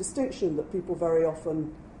of the distinction that people very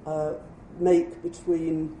often make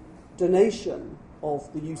between donation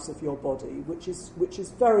of the use of your body, which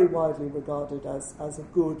is very widely regarded as a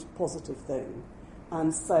good, positive thing,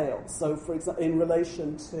 and sale. So, for example, in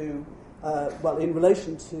relation to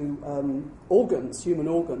organs, human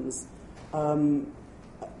organs,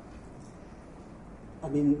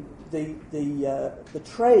 the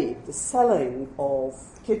trade, the selling of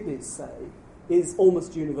kidneys, say, is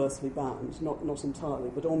almost universally banned. Not entirely,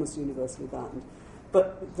 but almost universally banned.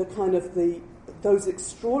 But those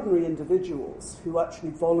extraordinary individuals who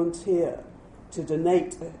actually volunteer to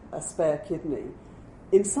donate a spare kidney,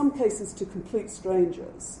 in some cases to complete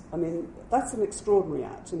strangers, that's an extraordinary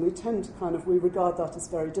act, and we regard that as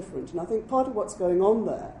very different. And I think part of what's going on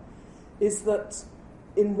there is that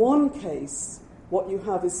in one case, what you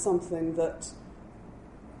have is something that,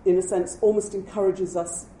 in a sense, almost encourages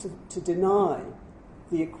us to deny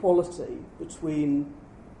the equality between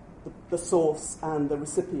the source and the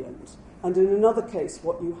recipient. And in another case,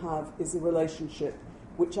 what you have is a relationship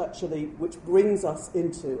which brings us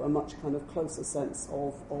into a much kind of closer sense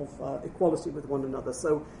of equality with one another.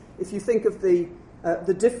 So if you think of the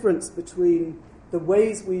difference between the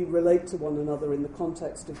ways we relate to one another in the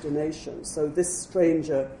context of donation, so this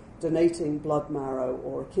stranger donating blood marrow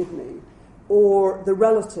or a kidney, or the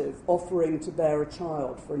relative offering to bear a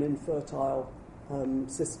child for an infertile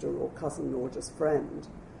sister or cousin or just friend,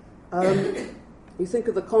 you think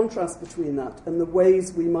of the contrast between that and the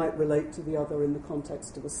ways we might relate to the other in the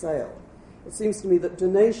context of a sale. It seems to me that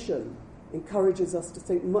donation encourages us to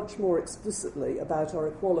think much more explicitly about our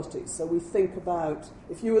equality. So we think about,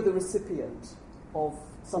 if you were the recipient of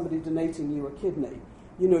somebody donating you a kidney,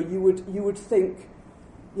 you would think,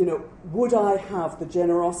 would I have the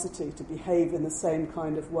generosity to behave in the same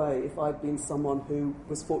kind of way if I'd been someone who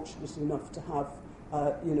was fortunate enough to have,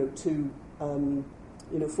 two,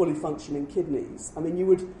 fully functioning kidneys? I mean, you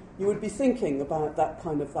would be thinking about that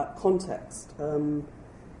context.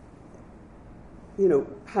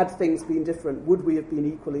 Had things been different, would we have been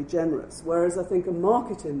equally generous? Whereas I think a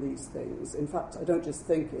market in these things, in fact, I don't just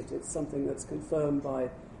think it, it's something that's confirmed by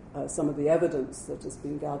some of the evidence that has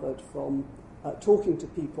been gathered from talking to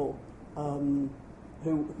people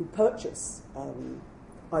who purchase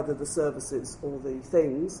either the services or the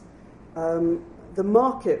things. The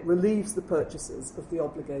market relieves the purchasers of the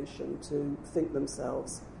obligation to think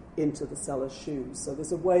themselves into the seller's shoes. So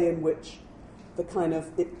there's a way in which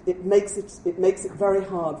it makes it very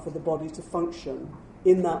hard for the body to function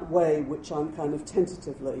in that way, which I'm kind of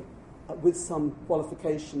tentatively, with some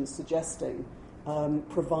qualifications suggesting,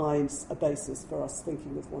 provides a basis for us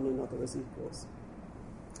thinking of one another as equals.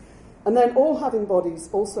 And then all having bodies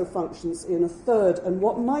also functions in a third, and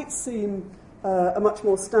what might seem a much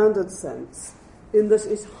more standard sense, in that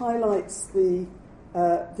it highlights the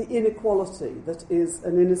inequality that is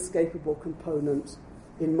an inescapable component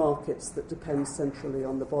in markets that depend centrally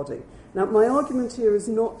on the body. Now, my argument here is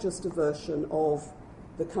not just a version of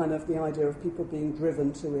the idea of people being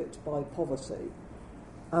driven to it by poverty.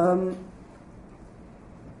 I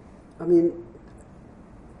mean,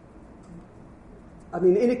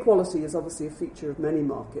 inequality is obviously a feature of many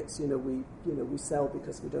markets. We sell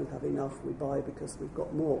because we don't have enough. We buy because we've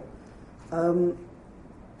got more.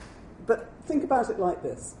 But think about it like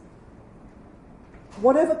this.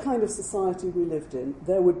 Whatever kind of society we lived in,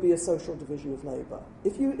 there would be a social division of labour.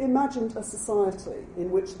 If you imagined a society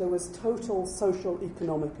in which there was total social,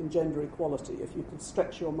 economic and gender equality, if you could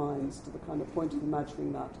stretch your minds to the kind of point of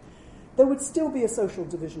imagining that, there would still be a social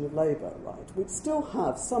division of labour, right? We'd still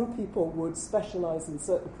have, some people would specialise in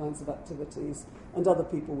certain kinds of activities and other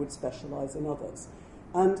people would specialise in others.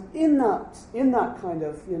 And in that kind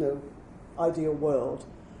of, ideal world,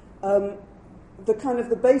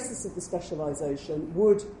 the basis of the specialisation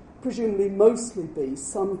would presumably mostly be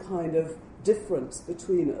some kind of difference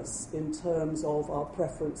between us in terms of our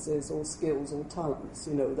preferences or skills or talents.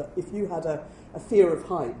 That if you had a fear of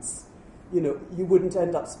heights, you wouldn't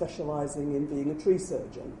end up specialising in being a tree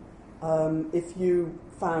surgeon. If you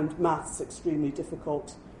found maths extremely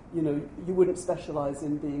difficult, you wouldn't specialise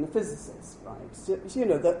in being a physicist, right? So,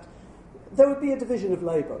 that there would be a division of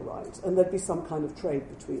labour, right? And there'd be some kind of trade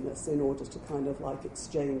between us in order to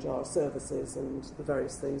exchange our services and the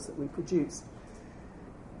various things that we produce.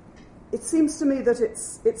 It seems to me that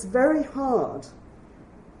it's very hard.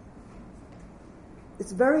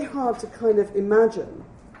 It's very hard to kind of imagine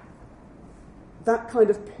that kind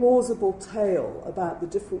of plausible tale about the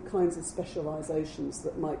different kinds of specialisations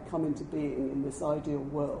that might come into being in this ideal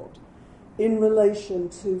world in relation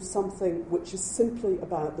to something which is simply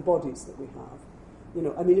about the bodies that we have.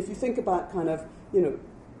 If you think about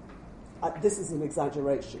this is an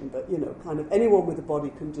exaggeration, but, anyone with a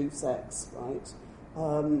body can do sex, right?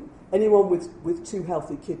 Anyone with two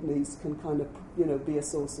healthy kidneys can be a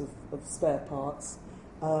source of spare parts.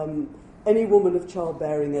 Any woman of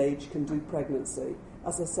childbearing age can do pregnancy.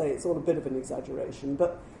 As I say, it's all a bit of an exaggeration,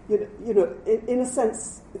 but, in a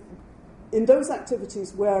sense, in those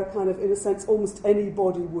activities where in a sense almost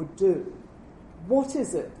anybody would do, what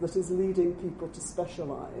is it that is leading people to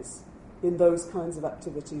specialise in those kinds of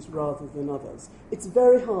activities rather than others? It's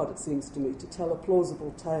very hard, it seems to me, to tell a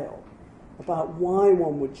plausible tale about why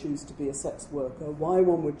one would choose to be a sex worker, why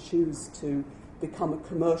one would choose to become a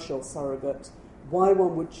commercial surrogate, why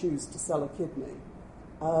one would choose to sell a kidney,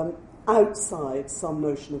 outside some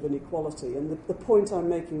notion of inequality. And the point I'm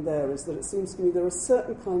making there is that it seems to me there are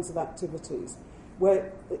certain kinds of activities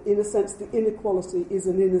where, in a sense, the inequality is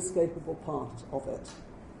an inescapable part of it.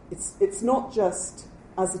 It's not just,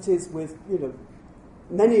 as it is with,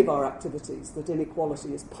 many of our activities, that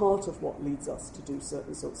inequality is part of what leads us to do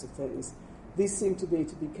certain sorts of things. These seem to be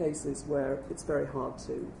cases where it's very hard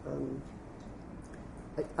to...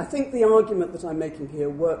 I think the argument that I'm making here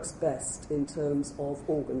works best in terms of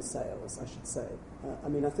organ sales, I should say. I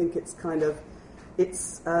think it's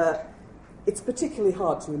particularly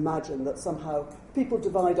hard to imagine that somehow people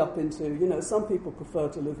divide up into, some people prefer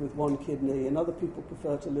to live with one kidney and other people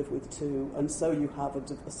prefer to live with two, and so you have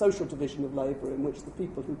a social division of labour in which the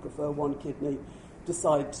people who prefer one kidney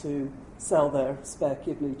decide to sell their spare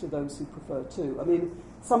kidney to those who prefer two.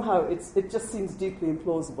 Somehow it just seems deeply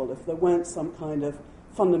implausible if there weren't some kind of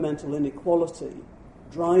fundamental inequality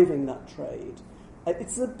driving that trade,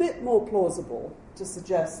 it's a bit more plausible to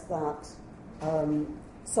suggest that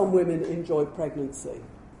some women enjoy pregnancy,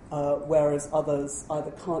 whereas others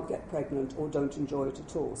either can't get pregnant or don't enjoy it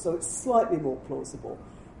at all. So it's slightly more plausible.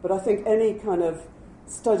 But I think any kind of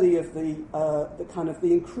study of the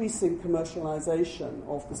increasing commercialization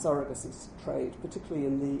of the surrogacy trade, particularly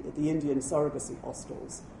in the Indian surrogacy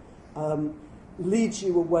hostels, leads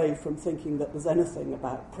you away from thinking that there's anything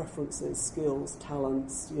about preferences, skills,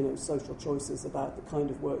 talents, social choices about the kind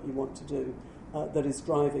of work you want to do that is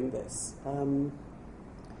driving this.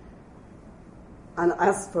 And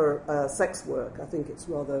as for sex work, I think it's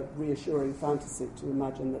rather reassuring fantasy to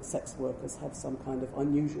imagine that sex workers have some kind of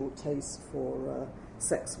unusual taste for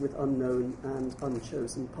sex with unknown and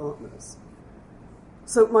unchosen partners.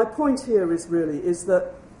 So my point here is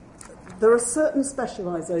that there are certain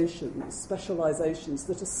specializations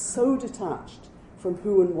that are so detached from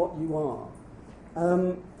who and what you are,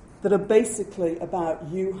 that are basically about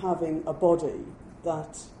you having a body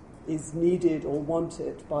that is needed or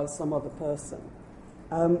wanted by some other person,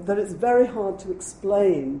 that it's very hard to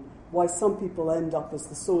explain why some people end up as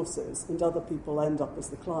the sources and other people end up as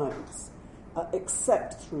the clients,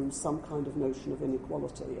 except through some kind of notion of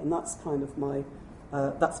inequality. And that's kind of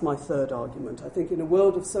that's my third argument. I think in a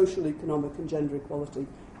world of social, economic and gender equality,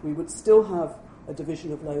 we would still have a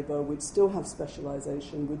division of labour, we'd still have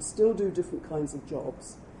specialisation, we'd still do different kinds of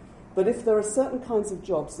jobs. But if there are certain kinds of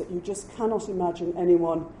jobs that you just cannot imagine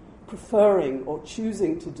anyone preferring or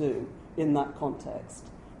choosing to do in that context,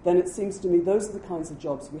 then it seems to me those are the kinds of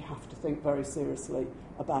jobs we have to think very seriously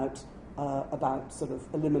about sort of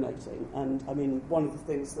eliminating. And I mean, one of the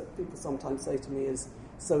things that people sometimes say to me is,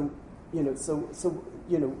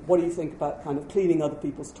 what do you think about kind of cleaning other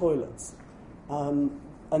people's toilets? And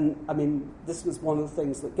I mean, this was one of the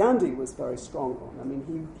things that Gandhi was very strong on. I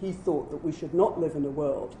mean, he thought that we should not live in a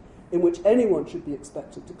world in which anyone should be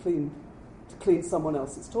expected to clean someone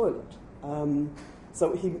else's toilet.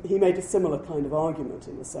 So he made a similar kind of argument,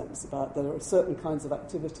 in a sense, about there are certain kinds of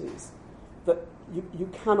activities that you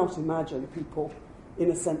cannot imagine people,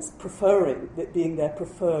 in a sense, preferring it being their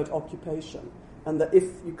preferred occupation. And that if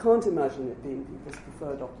you can't imagine it being people's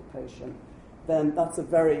preferred occupation, then that's a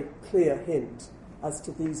very clear hint as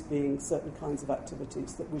to these being certain kinds of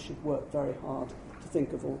activities that we should work very hard to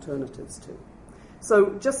think of alternatives to.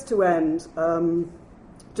 So just to end,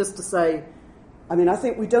 just to say, I mean, I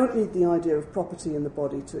think we don't need the idea of property in the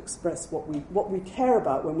body to express what we care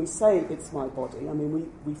about when we say it's my body. I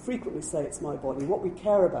mean, we frequently say it's my body. What we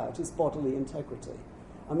care about is bodily integrity.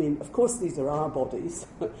 I mean, of course, these are our bodies.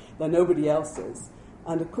 They're nobody else's.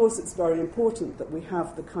 And, of course, it's very important that we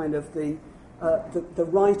have the kind of the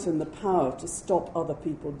right and the power to stop other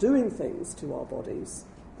people doing things to our bodies.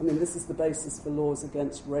 I mean, this is the basis for laws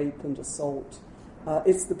against rape and assault.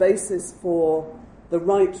 It's the basis for the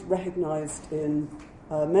right recognised in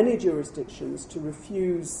many jurisdictions to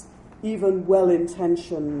refuse even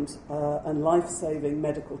well-intentioned and life-saving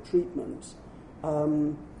medical treatment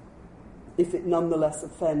if it nonetheless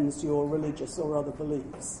offends your religious or other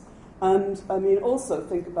beliefs. And, I mean, also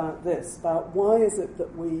think about this, about why is it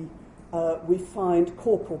that we find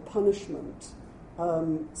corporal punishment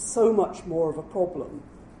so much more of a problem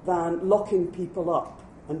than locking people up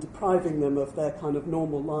and depriving them of their kind of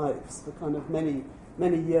normal lives for kind of many,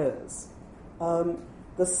 many years.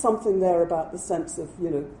 There's something there about the sense of,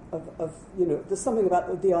 there's something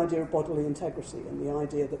about the idea of bodily integrity and the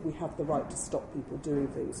idea that we have the right to stop people doing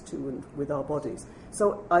things to and with our bodies.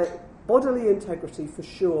 So bodily integrity for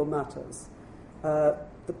sure matters.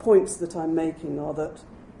 The points that I'm making are that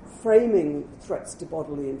framing threats to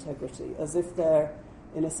bodily integrity as if they're,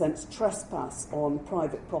 in a sense, trespass on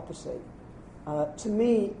private property, to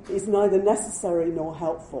me is neither necessary nor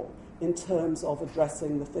helpful in terms of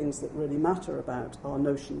addressing the things that really matter about our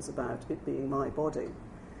notions about it being my body.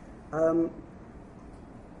 And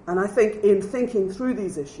I think in thinking through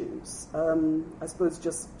these issues, I suppose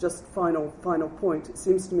just final point, it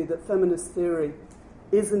seems to me that feminist theory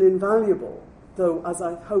is an invaluable, though as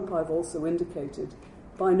I hope I've also indicated,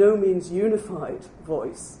 by no means unified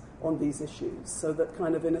voice on these issues, so that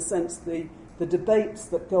kind of in a sense the debates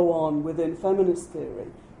that go on within feminist theory,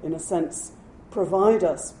 in a sense, provide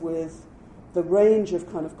us with the range of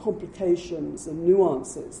kind of complications and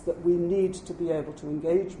nuances that we need to be able to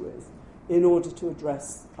engage with in order to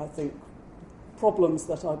address, I think, problems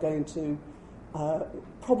that are going to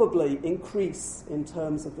probably increase in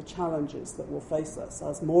terms of the challenges that will face us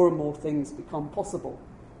as more and more things become possible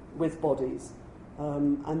with bodies,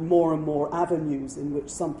 and more avenues in which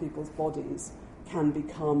some people's bodies can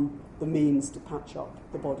become the means to patch up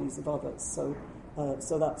the bodies of others. So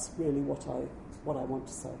So that's really what I want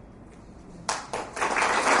to say.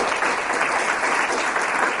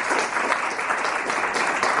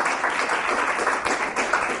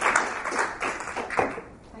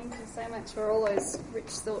 Thank you so much for all those rich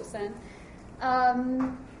thoughts, Anne.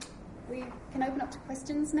 We can open up to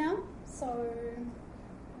questions now. So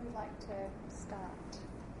who would like to start?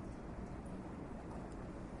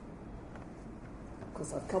 Of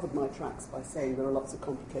course, I've covered my tracks by saying there are lots of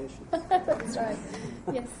complications. That's right.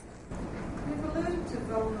 Yes. You've alluded to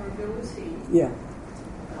vulnerability. Yeah.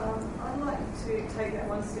 I'd like to take that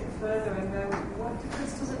one step further and go, what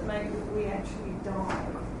difference does it make that we actually die,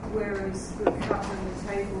 whereas the cup and the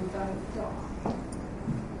table don't die?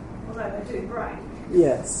 Although they do break.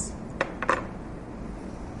 Yes.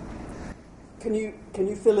 Can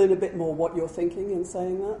you fill in a bit more what you're thinking in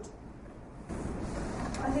saying that?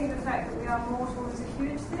 I think the fact that we are mortal is a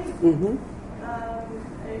huge thing. Mm-hmm.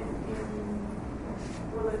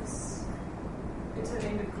 It's an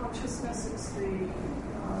end of consciousness.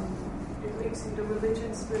 It links into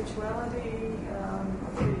religion, spirituality,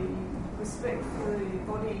 the respect for the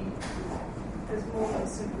body as more than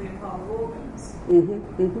simply a pile of organs.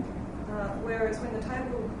 Mm-hmm. Mm-hmm. Whereas when the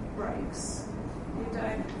table breaks, you don't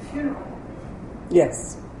have a funeral.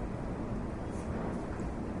 Yes.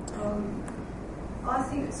 I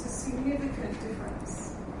think it's a significant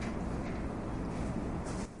difference.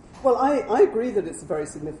 Well, I agree that it's a very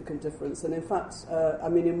significant difference, and in fact,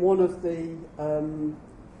 one of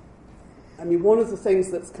the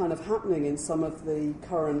things that's kind of happening in some of the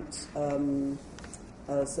current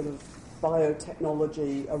sort of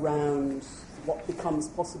biotechnology around what becomes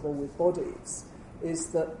possible with bodies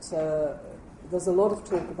is that there's a lot of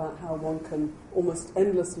talk about how one can almost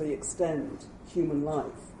endlessly extend human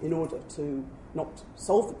life in order to not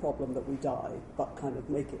solve the problem that we die, but kind of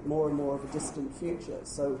make it more and more of a distant future.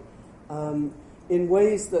 So in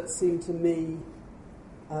ways that seem to me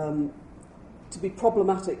to be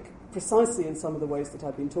problematic precisely in some of the ways that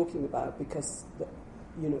I've been talking about, because,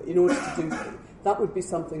 in order to do that would be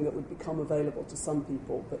something that would become available to some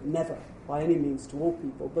people, but never by any means to all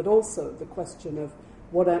people. But also the question of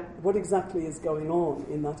what exactly is going on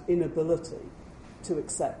in that inability to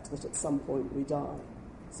accept that at some point we die.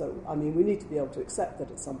 So, we need to be able to accept that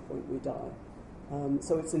at some point we die.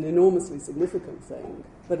 So it's an enormously significant thing,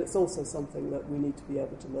 but it's also something that we need to be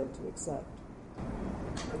able to learn to accept.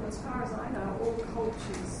 But as far as I know, all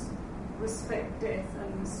cultures respect death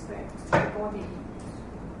and respect the body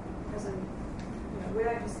as we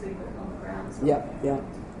don't just leave it on the ground. So Yeah.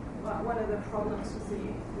 One of the problems with the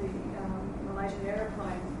Malaysian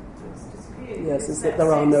aeroplane that's disappeared. Yes, is that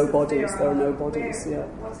there are no bodies. There are no bodies.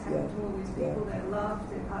 What's happened to all these people? They're loved.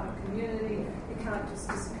 They're part of community. You can't just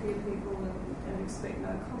disappear people and expect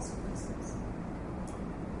no consequences.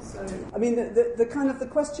 So the kind of the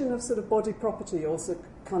question of sort of body property also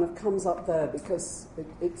kind of comes up there, because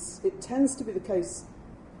it tends to be the case.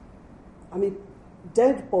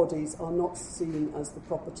 Dead bodies are not seen as the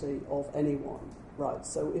property of anyone, right?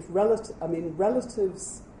 So if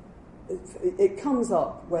relatives, it comes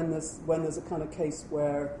up when there's a kind of case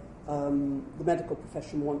where the medical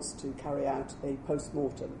profession wants to carry out a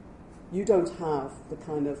post-mortem. You don't have the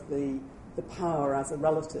kind of the power as a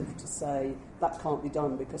relative to say that can't be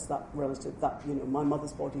done because that relative, my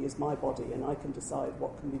mother's body is my body and I can decide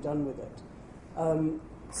what can be done with it.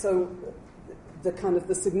 So the kind of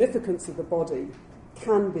the significance of the body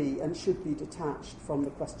can be and should be detached from the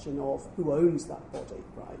question of who owns that body,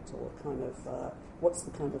 right? Or kind of what's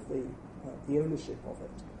the kind of the ownership of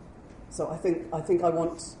it. So I think I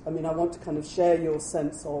want to kind of share your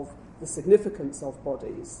sense of the significance of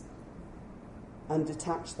bodies and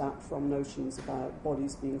detach that from notions about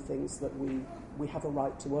bodies being things that we have a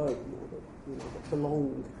right to own, or that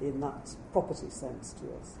belong in that property sense to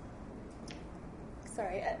us.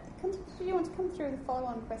 Sorry, do you want to come through the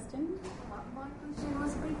follow-on question? My question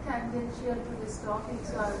was pretty tangential to this topic,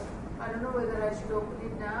 so I don't know whether I should open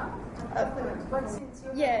it now. But since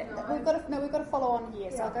you're we've got a follow-on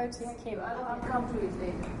here, so I'll go to Kim. I'll come to it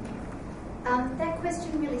later. That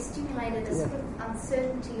question really stimulated a sort of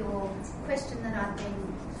uncertainty or question that I've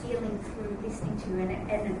been feeling through listening to you, and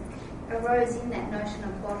it arose in that notion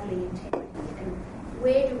of bodily integrity. And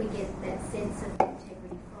where do we get that sense of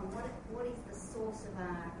integrity from? What is the source of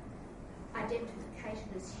our identification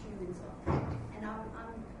as humans of that? And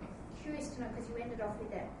I'm curious to know, because you ended off with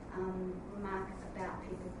that remark about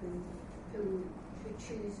people who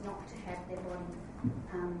choose not to have their body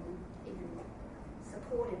even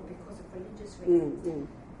supported because of religious reasons.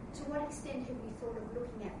 To what extent have you thought of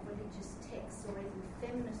looking at religious texts or even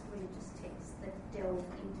feminist religious texts that delve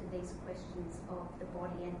into these questions of the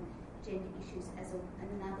body, and gender issues as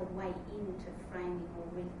another way into framing or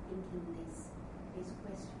rethinking these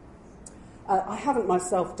questions? I haven't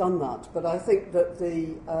myself done that, but I think that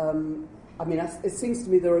it seems to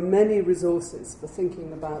me there are many resources for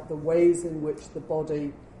thinking about the ways in which the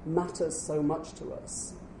body matters so much to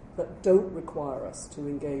us that don't require us to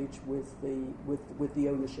engage with the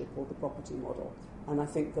ownership or the property model. And I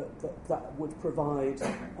think that would provide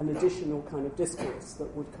an additional kind of discourse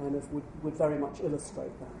that would very much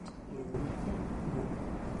illustrate that.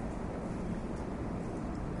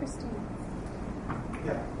 Christine.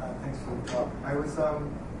 Yeah, thanks for the talk. I was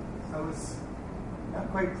not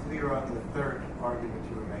quite clear on the third argument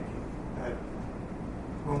you were making. That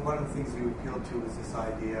one of the things you appealed to was this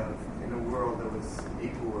idea of, in a world that was an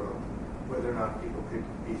equal world, whether or not people could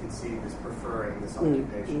be conceived as preferring this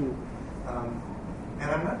occupation. And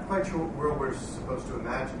I'm not quite sure what world we're supposed to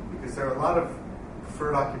imagine, because there are a lot of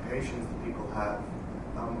preferred occupations that people have,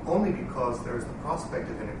 only because there's the prospect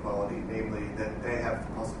of inequality, namely that they have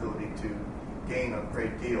the possibility to gain a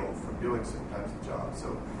great deal from doing certain types of jobs.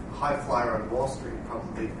 So a high flyer on Wall Street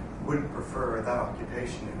probably wouldn't prefer that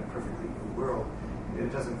occupation in a perfectly equal world.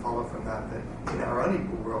 It doesn't follow from that in our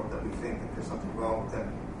unequal world that we think that there's something wrong with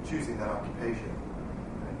them choosing that occupation.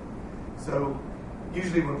 Right? So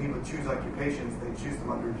usually when people choose occupations, they choose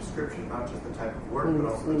them under a description, not just the type of work, but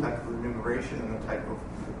also the type of remuneration and the type of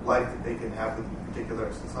life that they can have with a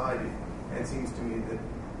particular society. And it seems to me that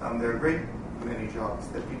there are great many jobs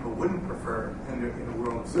that people wouldn't prefer in a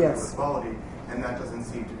world of civil equality, and that doesn't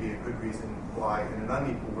seem to be a good reason why in an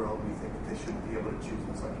unequal world we think that they shouldn't be able to choose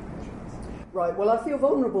those occupations. Right, well, I feel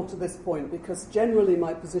vulnerable to this point because generally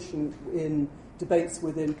my position in debates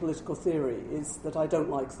within political theory is that I don't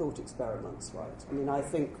like thought experiments, right? I mean, I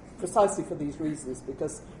think precisely for these reasons,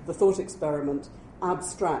 because the thought experiment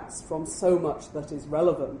abstracts from so much that is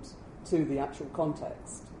relevant to the actual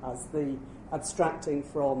context, as the abstracting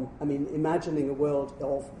from, imagining a world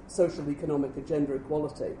of social, economic and gender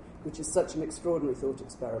equality, which is such an extraordinary thought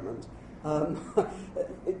experiment,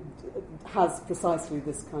 it has precisely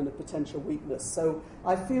this kind of potential weakness. So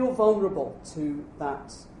I feel vulnerable to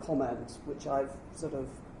that comment, which I've sort of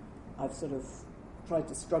tried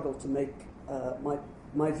to struggle to make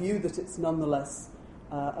my view that it's nonetheless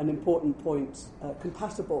an important point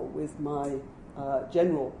compatible with my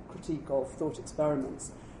general critique of thought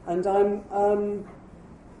experiments. And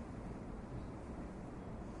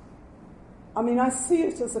I see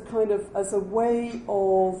it as a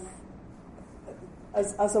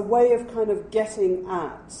way of kind of getting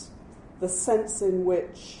at the sense in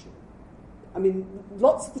which,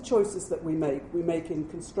 lots of the choices that we make in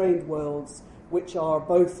constrained worlds, which are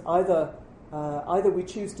both either we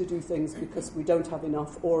choose to do things because we don't have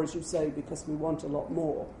enough, or, as you say, because we want a lot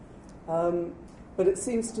more. But it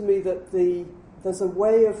seems to me that there's a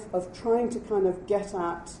way of trying to kind of get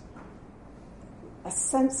at a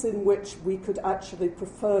sense in which we could actually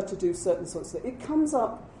prefer to do certain sorts of things. It comes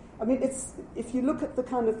up, if you look at the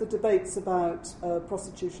kind of the debates about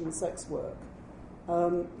prostitution and sex work,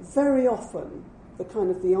 very often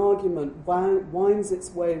the argument winds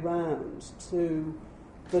its way round to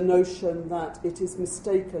the notion that it is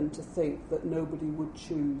mistaken to think that nobody would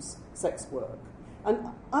choose sex work. And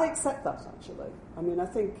I accept that, actually. I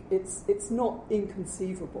think it's not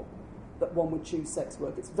inconceivable that one would choose sex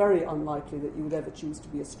work. It's very unlikely that you would ever choose to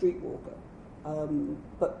be a streetwalker.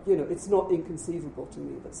 But, it's not inconceivable to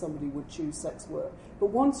me that somebody would choose sex work.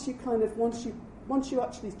 But once you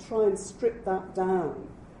actually try and strip that down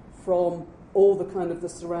from all the kind of the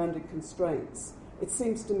surrounding constraints, it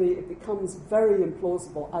seems to me it becomes very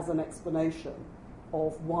implausible as an explanation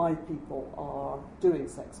of why people are doing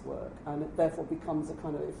sex work, and it therefore becomes it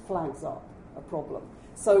flags up a problem.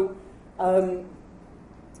 So, I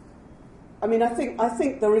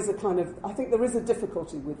think there is a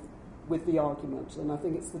difficulty with the argument, and I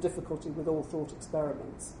think it's the difficulty with all thought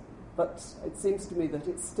experiments. But it seems to me that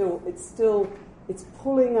it's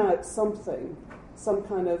pulling out some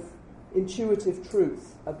kind of intuitive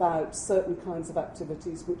truth about certain kinds of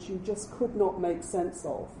activities which you just could not make sense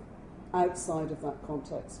of outside of that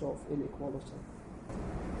context of inequality.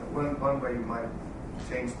 One way you might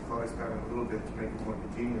change the thought experiment a little bit to make it more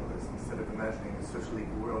congenial is, instead of imagining a socially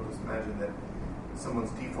equal world, just imagine that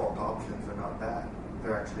someone's default options are not bad.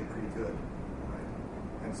 They're actually pretty good. Right?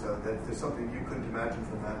 And so that there's something you couldn't imagine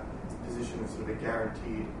from that position of sort of a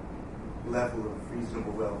guaranteed level of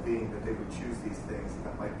reasonable well-being, that they would choose these things, and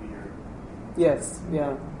that might be your... Yes,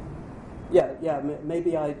 yeah. Yeah,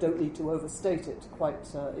 maybe I don't need to overstate it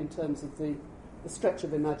quite in terms of the stretch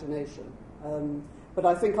of imagination. But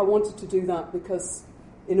I think I wanted to do that because,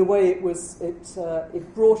 in a way,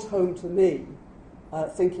 it brought home to me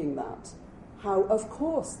thinking that, how, of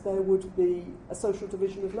course, there would be a social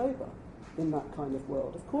division of labour in that kind of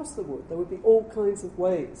world. Of course there would. There would be all kinds of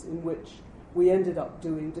ways in which we ended up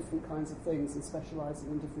doing different kinds of things and specialising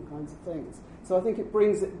in different kinds of things. So I think it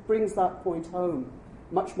brings that point home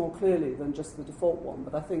much more clearly than just the default one.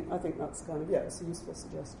 But I think that's kind of, it's a useful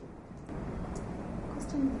suggestion.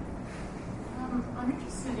 Question? I'm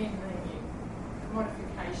interested in the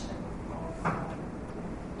commodification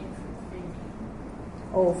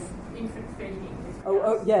of infant feeding.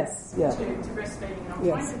 Yes, yeah. To breastfeeding. And I'm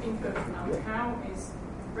trying to think of how is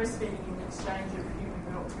breastfeeding in the exchange of human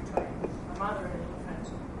milk between a mother and an infant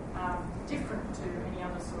different to any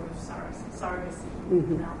other sort of surrogacy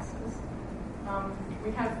analysis.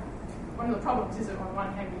 We have, one of the problems is that on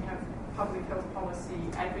one hand we have public health policy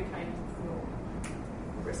advocating for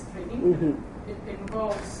breastfeeding. It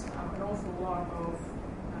involves an awful lot of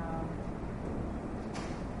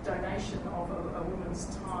donation of a woman's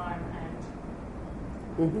time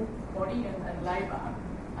and body and labour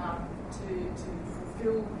to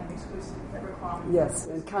fulfil an exclusive requirement. Yes,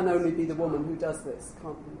 it can only be the woman who does this,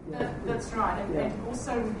 can't be. Yeah. That's right, and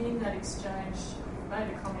also within that exchange, you made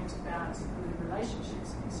a comment about the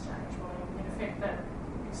relationships in exchange. Well, in effect, that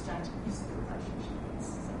exchange is the relationship.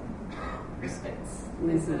 It's respects.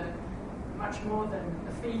 There's much more than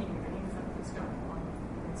the feeding of an infant that's going on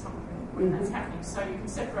in something when that's happening. So you can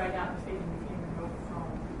separate out the feeding of human milk from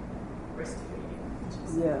breastfeeding, which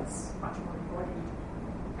is much more embodied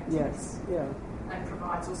activity. Yes, yeah. And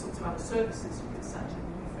provides all sorts of other services, you could say, to the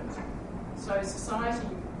infant. So society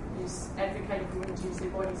is advocating for women to use their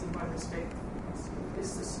bodies in one respect. There's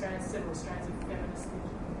several strands of feminist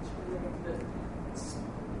thinking which believe that it's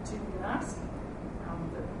too big an ask.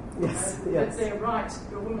 That their right,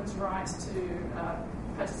 the woman's right to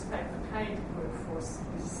participate in the paid workforce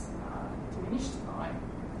is diminished by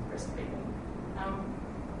breastfeeding.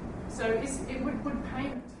 So would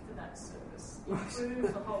payment for that service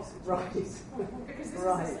improve the whole situation? Because this is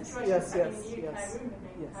a situation in the UK, women are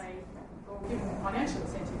being paid or given financial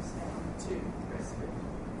incentives to breastfeed.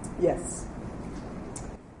 Yes.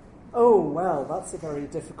 Oh, well, that's a very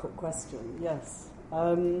difficult question, yes.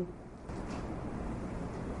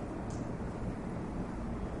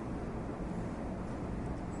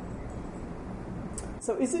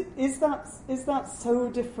 So is that so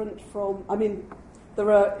different from? I mean,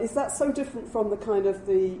 is that so different from the kind of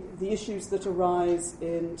the issues that arise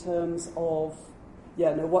in terms of?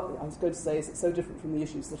 What I was going to say is it's so different from the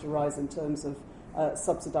issues that arise in terms of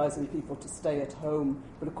subsidising people to stay at home.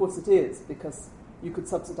 But of course it is, because you could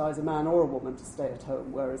subsidise a man or a woman to stay at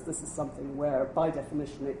home, whereas this is something where, by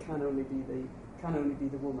definition, it can only be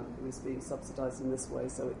the woman who is being subsidised in this way.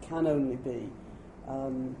 So it can only be.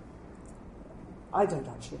 I don't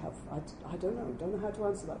actually have. I don't know. Don't know how to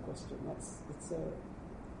answer that question.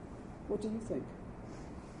 What do you think?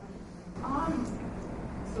 I'm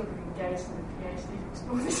sort of engaged in a PhD to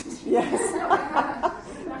explore this issue. Yes.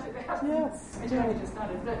 Yes. Which only just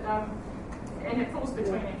started, but and it falls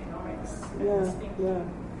between economics,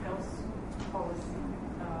 thinking, health policy,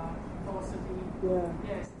 philosophy. Yeah.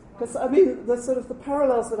 Yes. Because I mean, the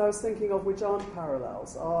parallels that I was thinking of, which aren't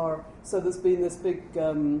parallels, are there's been this big.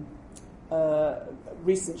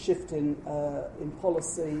 Recent shift in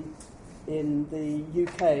policy in the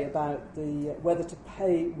UK about whether to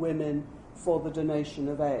pay women for the donation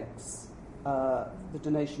of eggs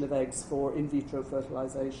for in vitro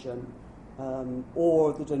fertilization,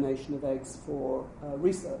 or the donation of eggs for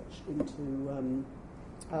research into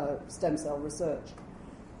stem cell research.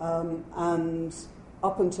 And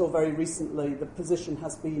up until very recently, the position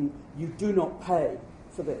has been you do not pay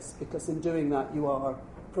for this, because in doing that you are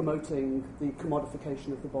promoting the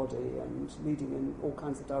commodification of the body and leading in all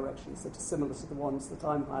kinds of directions that are similar to the ones that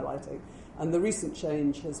I'm highlighting. And the recent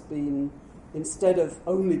change has been, instead of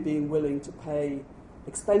only being willing to pay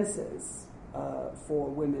expenses for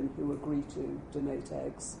women who agree to donate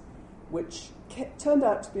eggs, which turned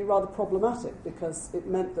out to be rather problematic, because it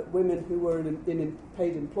meant that women who were in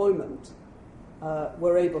paid employment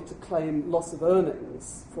were able to claim loss of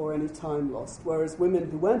earnings for any time lost, whereas women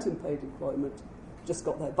who weren't in paid employment just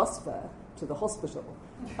got their bus fare to the hospital,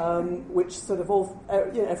 which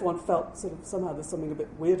everyone felt somehow there's something a bit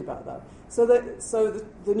weird about that. So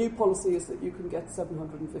the new policy is that you can get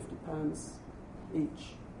 £750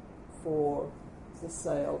 each for the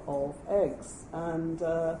sale of eggs, and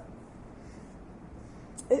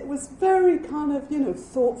it was very kind of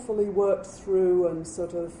thoughtfully worked through and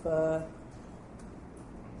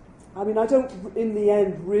I don't in the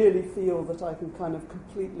end really feel that I can kind of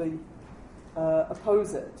completely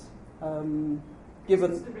oppose it,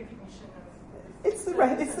 given the recognition of It's the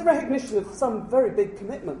recognition of some very big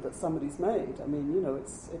commitment that somebody's made. I mean,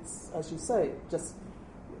 it's as you say, just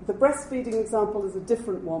the breastfeeding example is a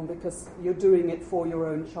different one because you're doing it for your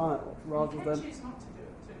own child rather than. You can choose not to do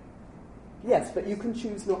it too. Yes, but you can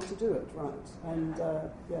choose not to do it, right? And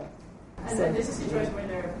yeah. And then there's a situation where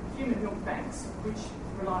there are human milk banks which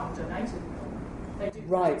rely on donated milk. They do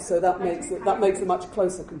right, so that makes a much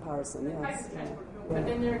closer comparison. Yes. But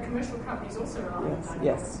then there are commercial companies also relying on donated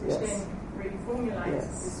milk, which then reformulate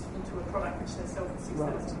this into a product which they sell for $6,000 a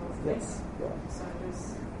piece. So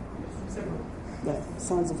there's several. Yeah,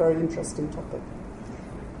 sounds a very interesting topic.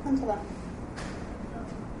 Angela.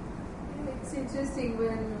 It's interesting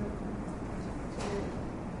when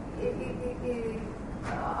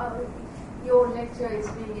your lecture is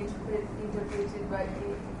being interpreted by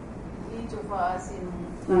each of us in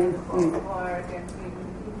line of our work and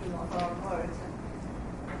thinking of our work.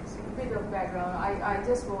 So a bit of background. I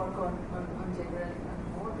just work on gender and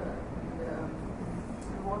water.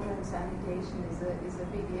 And water and sanitation is a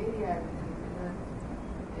big area.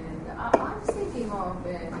 And I'm thinking of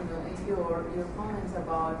your comments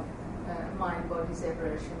about mind-body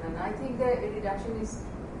separation, and I think that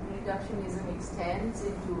reductionism extends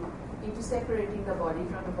into separating the body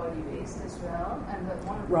from the body waste as well. And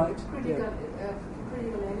one of the critical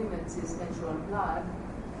elements is menstrual blood,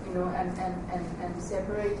 and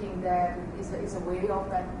separating that is a way of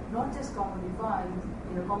that not just commodifying.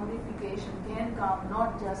 Commodification can come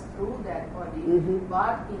not just through that body,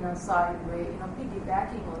 but in a side way,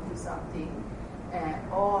 piggybacking onto something,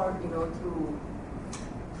 or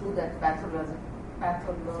through that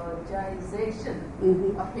pathologization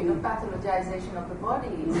pathologization of the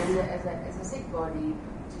body as a sick body,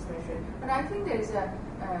 which is mentioned. But I think there is a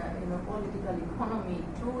political economy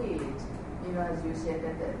to it. As you said,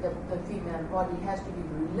 that the female body has to be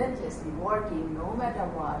relentlessly working, no matter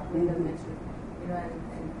what, with the menstrual.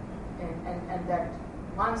 And that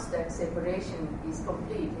once that separation is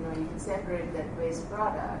complete, you can separate that waste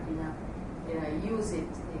product, use it,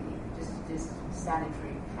 just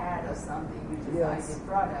sanitary pad or something, which is ideal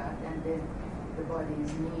product, and then the body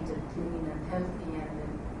is neat and clean and healthy and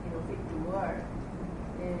then, fit to work.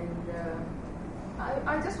 And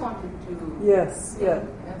I just wanted to,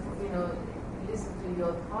 listen to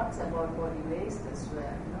your thoughts about body waste as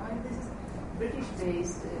well. This is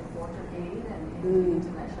British-based water aid and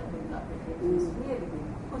international development agencies really been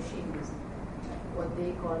pushing this, what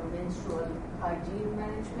they call menstrual hygiene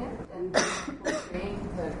management, and portraying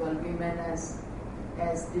women as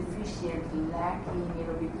deficient, lacking,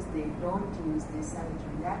 because they don't use these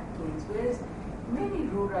sanitary napkins, whereas many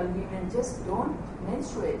rural women just don't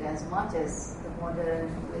menstruate as much as the modern,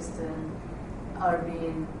 Western,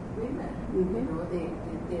 urban women.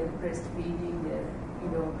 They're breastfeeding,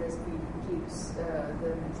 breastfeeding keeps the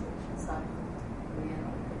menstruation cycle,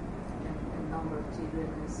 and number of children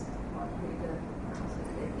is not greater.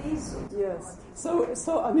 Yes. So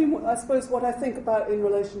I mean, I suppose what I think about in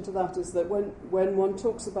relation to that is that when one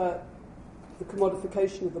talks about the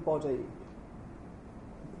commodification of the body,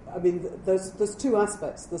 I mean, there's two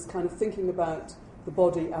aspects. There's kind of thinking about the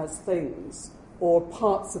body as things, or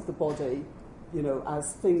parts of the body,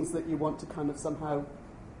 as things that you want to kind of somehow,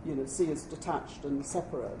 see as detached and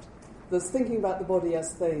separate. There's thinking about the body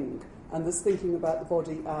as thing, and there's thinking about the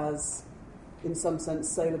body as, in some sense,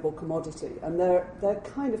 saleable commodity. And they're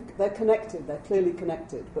connected. They're clearly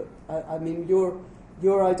connected. But I mean, you're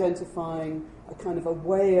identifying a kind of a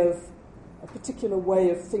particular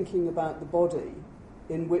way of thinking about the body,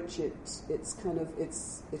 in which it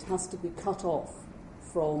has to be cut off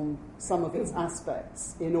from some of its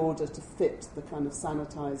aspects in order to fit the kind of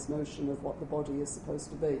sanitized notion of what the body is supposed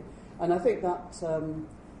to be. And I think that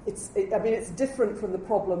it's different from the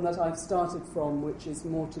problem that I've started from, which is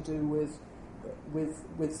more to do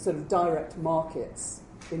with sort of direct markets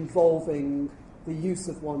involving the use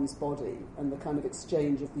of one's body and the kind of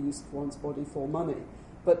exchange of the use of one's body for money.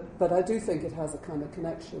 But I do think it has a kind of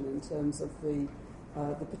connection in terms of the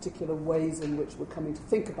particular ways in which we're coming to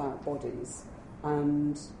think about bodies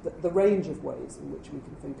and the range of ways in which we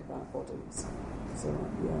can think about bodies. So,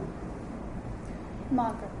 yeah.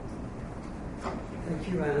 Margaret. Thank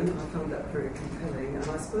you, Anne. I found that very compelling, and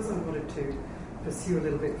I suppose I wanted to pursue a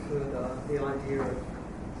little bit further the idea of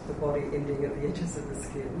the body ending at the edges of the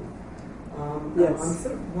skin. Yes. I'm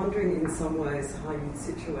sort of wondering in some ways how you'd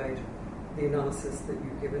situate the analysis that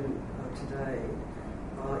you've given today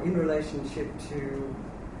in relationship to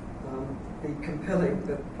the compelling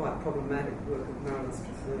but quite problematic work of Marilyn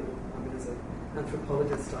Strathern. I mean, as an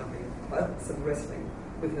anthropologist, I've been sort of wrestling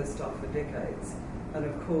with her stuff for decades. And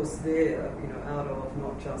of course there, out of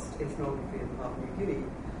not just ethnography in Papua New Guinea,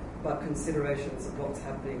 but considerations of what's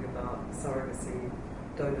happening about surrogacy,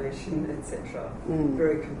 donation, etc.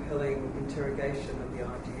 Very compelling interrogation of the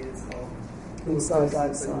ideas of inside,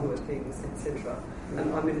 outside, and things, etc.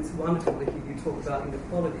 And I mean, it's wonderful to hear you talk about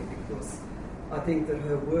inequality, because I think that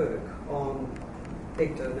her work on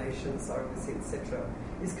egg donation, surrogacy, etc.,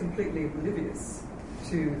 is completely oblivious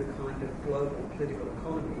to the kind of global political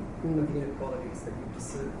economy of inequalities that you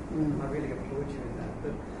discern. I really applaud you in that.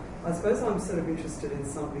 But I suppose I'm sort of interested in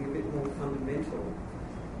something a bit more fundamental,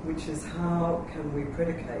 which is how can we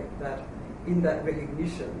predicate that in that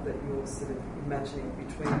recognition that you're sort of imagining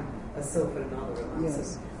between a self and another, and I'm sort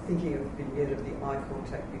of thinking of the vignette of the eye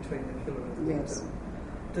contact between the killer and the victim.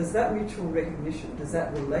 Does that mutual recognition, does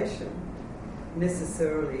that relation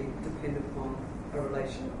necessarily depend upon a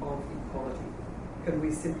relation of equality? Can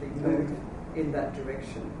we simply move in that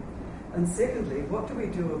direction? And secondly, what do we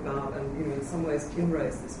do about, and you know, in some ways Kim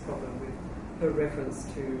raised this problem with her reference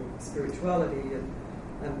to spirituality, and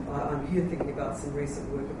I'm here thinking about some recent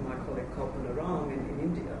work of my colleague Kalpana Ram in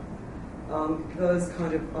India. Those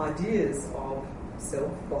kind of ideas of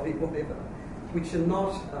self, body, whatever, which are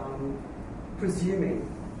not presuming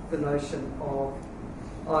the notion of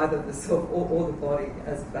either the self or the body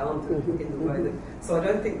as bounded in the way that... So I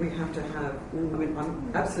don't think we have to have... I mean,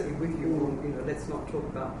 I'm absolutely with you on, you know, let's not talk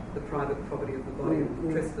about the private property of the body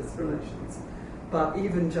and trespass relations, but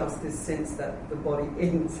even just this sense that the body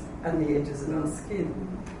ends at the edges of our skin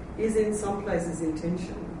is in some places in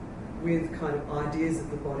tension with kind of ideas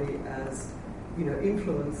of the body as, you know,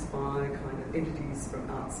 influenced by kind of entities from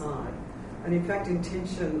outside. And in fact, in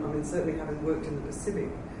tension, I mean, certainly having worked in the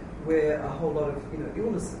Pacific, where a whole lot of, you know,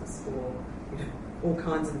 illnesses or, you know, all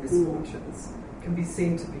kinds of misfortunes can be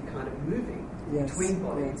seen to be kind of moving between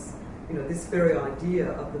bodies. You know, this very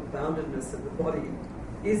idea of the boundedness of the body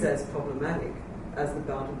is as problematic as the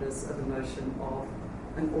boundedness of the notion of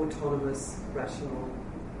an autonomous, rational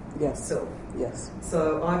self.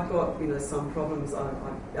 So I've got, you know, some problems. I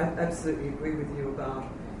absolutely agree with you about,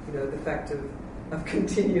 you know, the fact of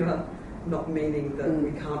continua not meaning that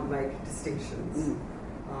we can't make distinctions.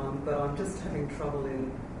 But I'm just having trouble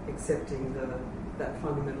in accepting that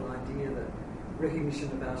fundamental idea that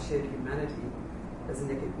recognition of our shared humanity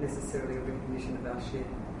isn't necessarily a recognition of our shared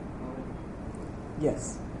equality.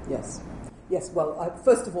 Yes. Well,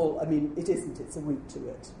 first of all, I mean, it isn't. It's a route to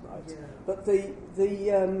it, right? Yeah. But the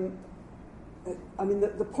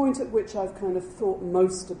point at which I've kind of thought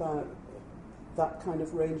most about that kind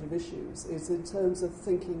of range of issues is in terms of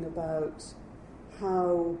thinking about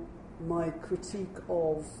how my critique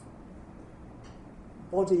of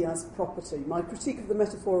body as property, my critique of the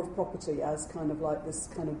metaphor of property as kind of like this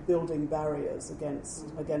kind of building barriers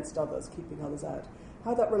against others, keeping others out,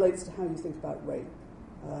 how that relates to how you think about rape.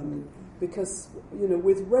 Because, you know,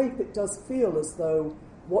 with rape it does feel as though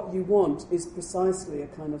what you want is precisely a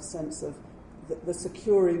kind of sense of the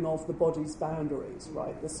securing of the body's boundaries,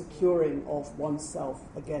 right? The securing of oneself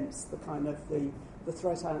against the kind of the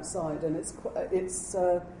threat outside. And it's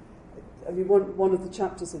I mean, one of the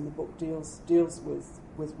chapters in the book deals with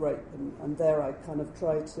rape, and there I kind of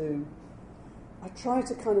try to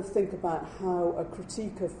kind of think about how a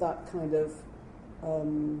critique of that kind of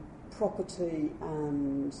property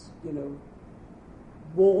and, you know,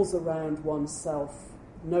 walls around oneself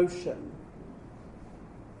notion,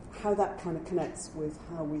 how that kind of connects with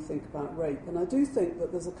how we think about rape. And I do think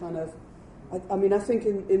that there's a kind of, I think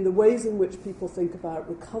in the ways in which people think about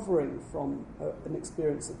recovering from an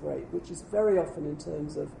experience of rape, which is very often in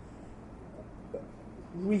terms of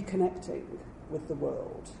reconnecting with the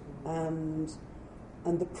world, and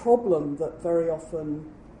the problem that very often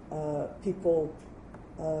people,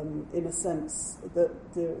 in a sense, that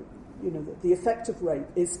the effect of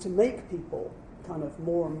rape is to make people kind of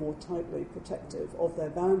more and more tightly protective of their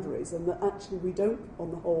boundaries, and that actually we don't,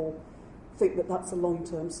 on the whole, think that that's a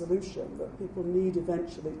long-term solution, that people need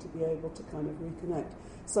eventually to be able to kind of reconnect.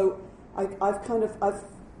 So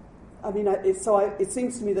it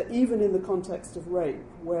seems to me that even in the context of rape,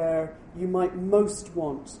 where you might most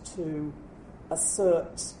want to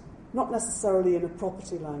assert, not necessarily in a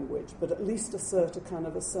property language, but at least assert a kind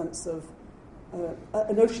of a sense of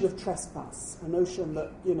a notion of trespass, a notion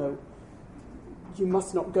that, you know, you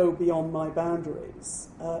must not go beyond my boundaries.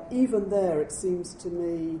 Even there, it seems to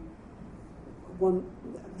me,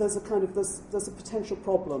 there's a potential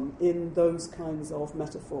problem in those kinds of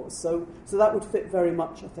metaphors. So that would fit very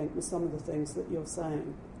much, I think, with some of the things that you're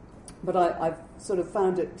saying. But I've sort of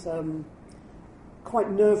found it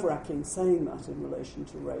quite nerve-wracking saying that in relation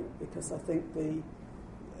to rape, because I think you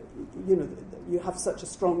have such a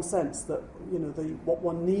strong sense that, you know, what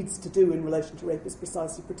one needs to do in relation to rape is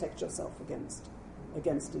precisely protect yourself against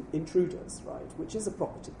against intruders, right, which is a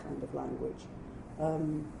property kind of language.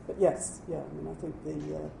 But yes, yeah, I mean, I think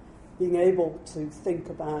the being able to think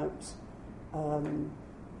about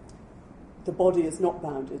the body is not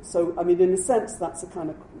bounded. So, I mean, in a sense, that's a kind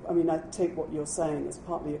of, I mean, I take what you're saying as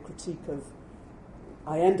partly a critique of,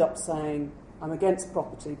 I end up saying, I'm against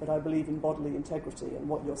property, but I believe in bodily integrity, and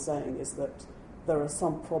what you're saying is that there are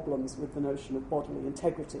some problems with the notion of bodily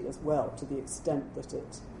integrity as well, to the extent that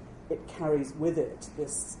it carries with it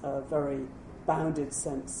this very bounded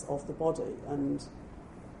sense of the body. And,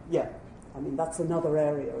 yeah, I mean, that's another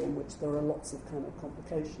area in which there are lots of kind of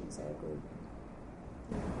complications, I agree.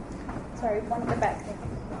 Sorry, one at the back there.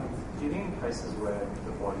 Do you think in cases where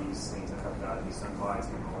the body is seen to have value, so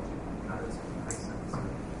biotechnology matters in essence,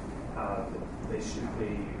 there should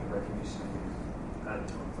be recognition of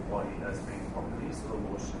the body as being property, so the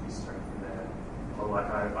law should be strengthened there? Or like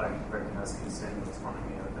I recognise consent and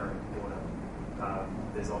autonomy are very important.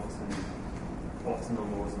 There's often the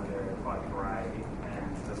laws in that area are quite grey,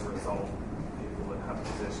 and as a result, people that have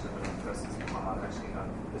possession of a person's part actually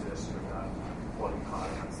have possession of that body part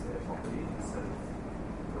against their property instead of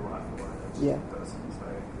the rightful owner of the person. So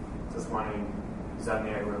just wondering, is that an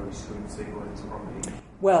area where we should see what is property?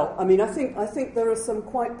 Well, I mean, I think there are some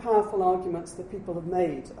quite powerful arguments that people have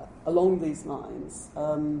made along these lines.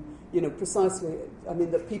 Precisely, I mean,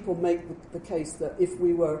 that people make the case that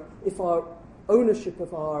if our ownership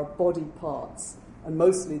of our body parts, and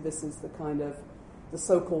mostly this is the kind of the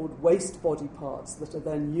so-called waste body parts that are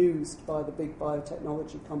then used by the big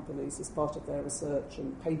biotechnology companies as part of their research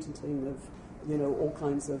and patenting of, all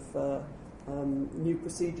kinds of new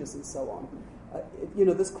procedures and so on.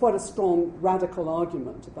 There's quite a strong radical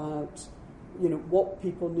argument about, what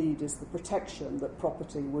people need is the protection that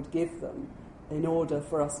property would give them in order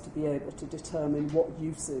for us to be able to determine what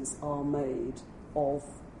uses are made of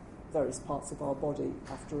various parts of our body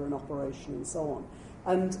after an operation and so on.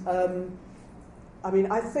 And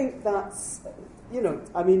I think that's,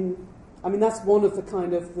 that's one of the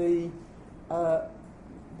kind of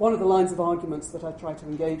one of the lines of arguments that I try to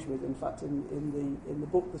engage with, in fact, in the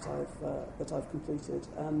book that I've completed.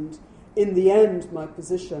 And in the end, my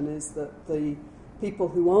position is that the people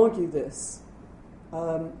who argue this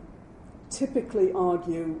typically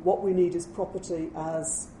argue what we need is property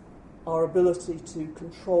as our ability to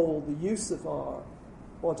control the use of our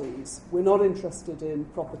bodies. We're not interested in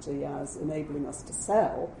property as enabling us to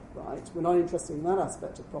sell, right? We're not interested in that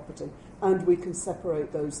aspect of property, and we can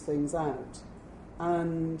separate those things out.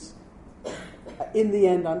 And in the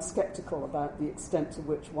end, I'm sceptical about the extent to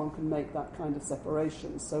which one can make that kind of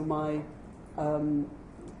separation. So my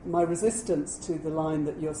resistance to the line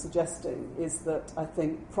that you're suggesting is that I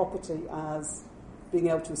think property as being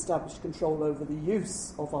able to establish control over the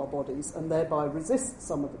use of our bodies and thereby resist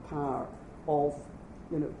some of the power of,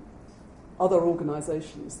 other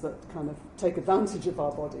organisations that kind of take advantage of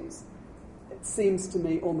our bodies, it seems to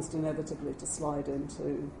me almost inevitably to slide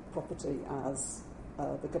into property as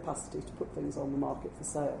the capacity to put things on the market for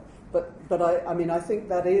sale. But I think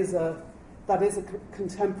that is a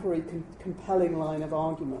contemporary, compelling line of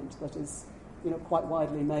argument that is, quite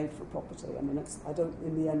widely made for property. I mean, I don't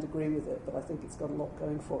in the end agree with it, but I think it's got a lot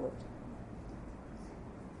going for it.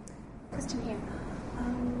 Question here.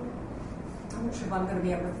 I'm not sure if I'm going to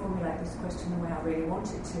be able to formulate this question the way I really want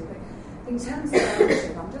it to, but in terms of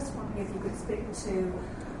ownership, I'm just wondering if you could speak to,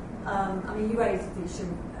 you raised the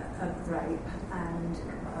issue of rape and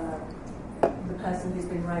the person who's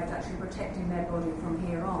been raped actually protecting their body from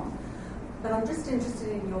here on. But I'm just interested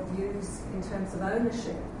in your views in terms of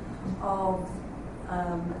ownership of,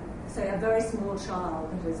 say, a very small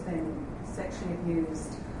child that has been sexually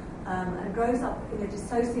abused and grows up in a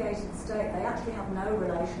dissociated state. They actually have no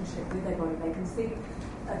relationship with their body. They can see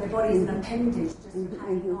their body is an appendage just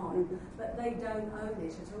hanging on, but they don't own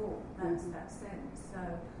it at all. That's that sense. So,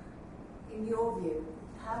 in your view,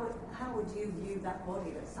 how would you view that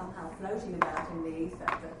body that's somehow floating about in the ether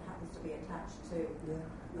that happens to be attached to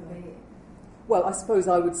the being? Well, I suppose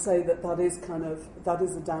I would say that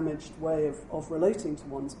is a damaged way of relating to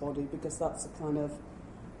one's body, because that's a kind of,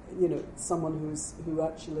 someone who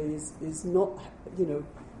actually is not,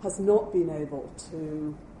 has not been able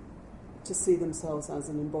to see themselves as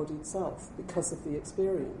an embodied self because of the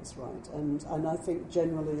experience, right? And I think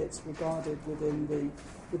generally it's regarded within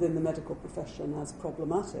the medical profession as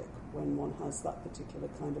problematic when one has that particular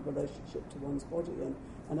kind of relationship to one's body,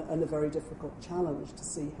 and a very difficult challenge to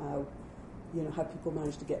see how people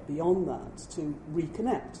manage to get beyond that, to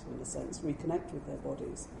reconnect, in a sense, reconnect with their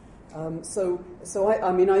bodies. So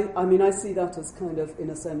I see that as kind of, in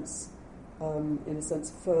a sense,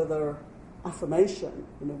 further affirmation,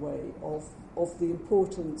 in a way, of the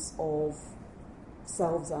importance of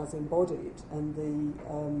selves as embodied, and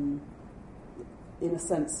in a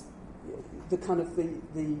sense, the kind of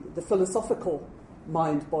the philosophical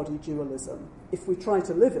mind-body dualism, if we try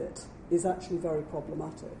to live it, is actually very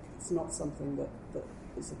problematic. It's not something that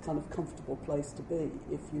is a kind of comfortable place to be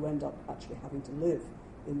if you end up actually having to live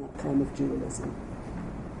in that kind of dualism.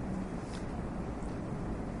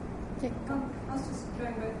 I was just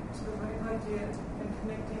going back to the main idea and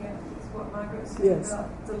connecting it with what Margaret said about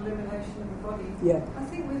the elimination of the body. Yeah. I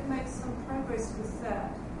think we've made some progress with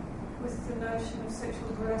that, with the notion of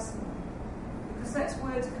sexual harassment, because that's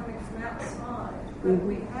words coming from outside, but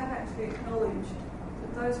we have actually acknowledged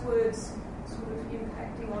that those words sort of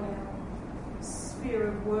impacting on our sphere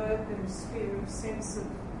of work and sphere of sense of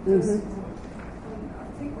personhood. And I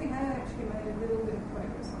think we have actually made a little bit of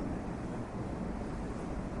progress on that.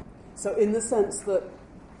 So in the sense that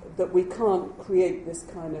we can't create this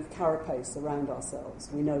kind of carapace around ourselves,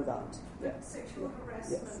 we know that. Yeah. Sexual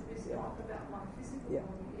harassment is not about my physical body,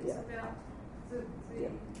 it's about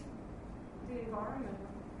the environment.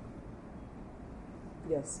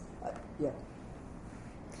 Yes.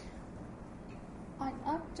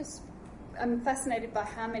 I'm fascinated by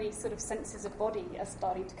how many sort of senses of body are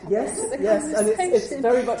starting to come into the conversation. And it's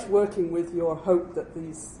very much working with your hope that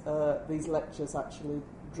these lectures actually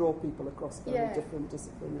draw people across very different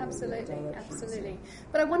disciplinary directions. Absolutely.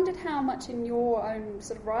 But I wondered how much in your own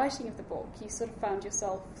sort of writing of the book you sort of found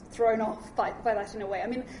yourself thrown off by that in a way. I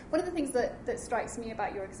mean, one of the things that strikes me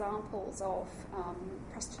about your examples of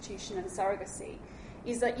prostitution and surrogacy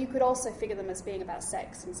is that you could also figure them as being about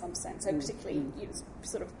sex in some sense. So particularly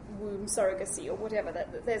sort of womb surrogacy or whatever.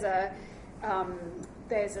 That there's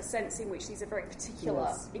a sense in which these are very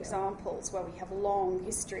particular examples where we have long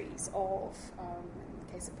histories of, in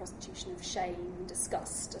the case of prostitution, of shame and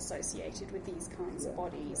disgust associated with these kinds of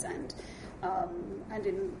bodies,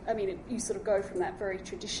 you sort of go from that very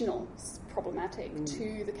traditional problematic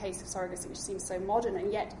to the case of surrogacy, which seems so modern,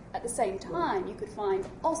 and yet at the same time you could find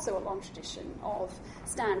also a long tradition of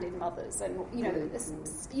stand-in mothers, and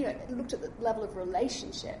looked at the level of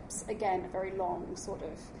relationships, again a very long sort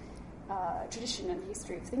of tradition and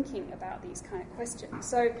history of thinking about these kind of questions.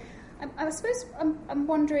 So I suppose I'm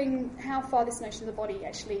wondering how far this notion of the body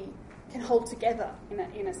actually can hold together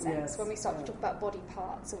in a sense when we start to talk about body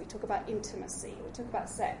parts, or we talk about intimacy, or we talk about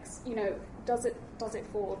sex. Does it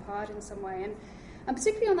fall apart in some way? And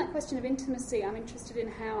particularly on that question of intimacy, I'm interested in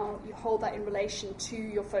how you hold that in relation to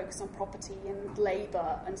your focus on property and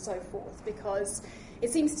labour and so forth, because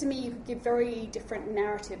it seems to me you could give very different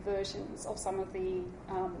narrative versions of some of the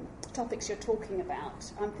topics you're talking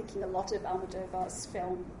about. I'm thinking a lot of Almodovar's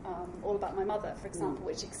film All About My Mother, for example,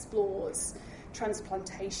 which explores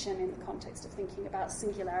transplantation in the context of thinking about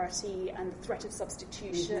singularity and the threat of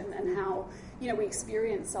substitution, and how we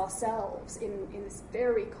experience ourselves in this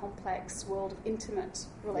very complex world of intimate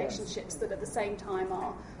relationships that at the same time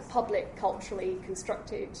are public, culturally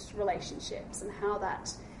constructed relationships, and how that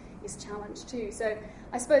is challenged too. So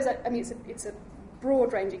I suppose it's a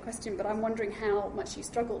broad-ranging question, but I'm wondering how much you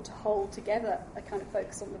struggle to hold together a kind of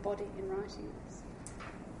focus on the body in writing this.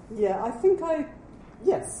 Yeah, I think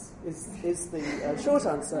yes is the short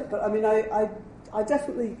answer. But I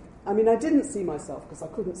definitely, I didn't see myself, because I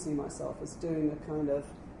couldn't see myself as doing a kind of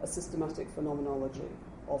a systematic phenomenology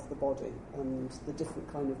of the body and the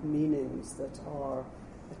different kind of meanings that are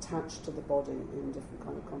attached to the body in different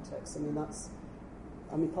kind of contexts.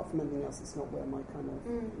 Apart from anything else, it's not where my kind of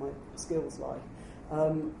my skills lie.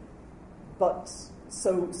 But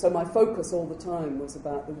my focus all the time was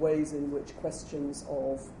about the ways in which questions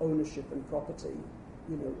of ownership and property,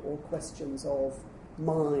 or questions of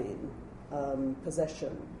mine,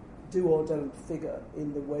 possession, do or don't figure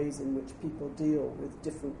in the ways in which people deal with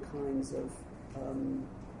different kinds of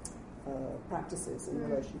practices in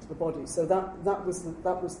relation to the body. So that was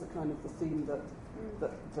the kind of the theme that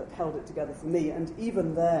held it together for me. And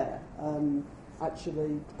even there,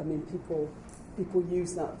 people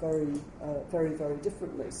use that very, very, very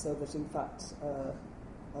differently. So that in fact,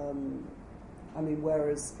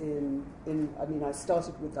 whereas I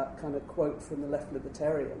started with that kind of quote from the left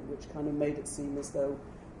libertarian, which kind of made it seem as though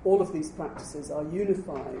all of these practices are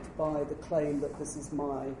unified by the claim that this is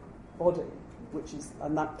my body,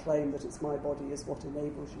 and that claim that it's my body is what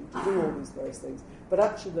enables you to do all these various things. But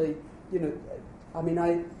actually,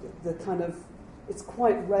 it's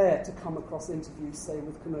quite rare to come across interviews, say,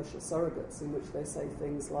 with commercial surrogates, in which they say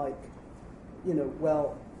things like,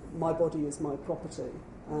 my body is my property,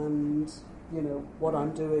 and, what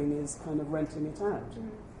I'm doing is kind of renting it out.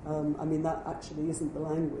 That actually isn't the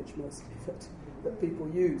language, most of it. that people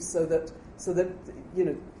use, so that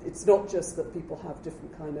it's not just that people have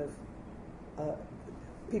different kind of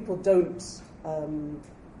people don't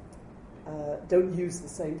use the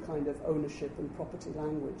same kind of ownership and property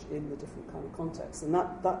language in the different kind of contexts, and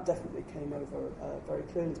that definitely came over very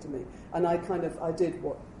clearly to me. And I did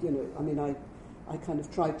what I kind of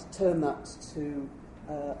tried to turn that to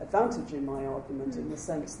advantage in my argument, in the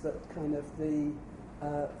sense that kind of the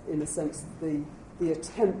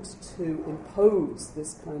attempt to impose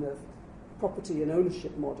this kind of property and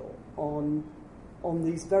ownership model on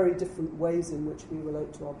these very different ways in which we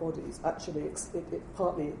relate to our bodies. Actually, it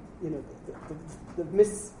partly, the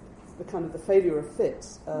failure of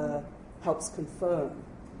fit helps confirm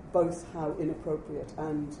both how inappropriate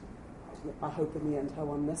and, I hope in the end,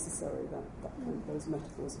 how unnecessary those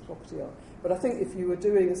metaphors of property are. But I think if you were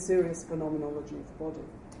doing a serious phenomenology of the body,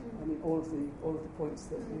 I mean, all of the points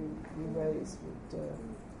that you raised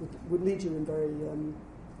would lead you in very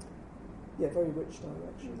rich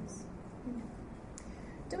directions.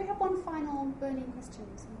 Do we have one final burning question?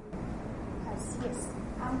 Yes.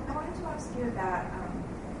 I wanted to ask you about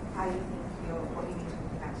how you think what you've been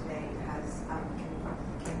talking about today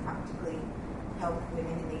can practically help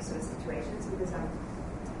women in these sort of situations, because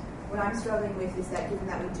what I'm struggling with is that given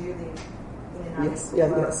that we do live in an unequal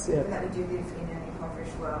world, given that we do live in an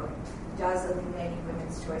impoverished world, does eliminating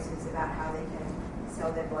women's choices about how they can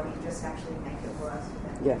sell their body just actually make it worse for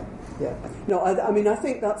them? Yeah. No, I mean, I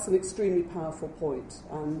think that's an extremely powerful point,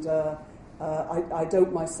 and I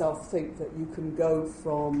don't myself think that you can go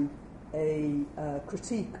from a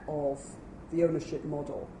critique of the ownership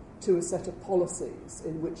model to a set of policies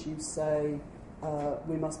in which you say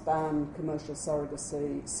we must ban commercial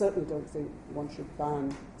surrogacy. Certainly don't think one should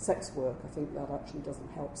ban sex work. I think that actually doesn't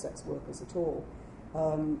help sex workers at all.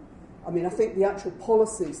 I mean, I think the actual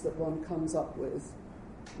policies that one comes up with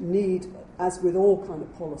need, as with all kind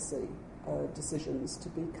of policy decisions, to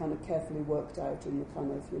be kind of carefully worked out in the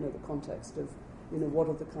kind of, the context of, what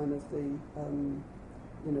are the kind of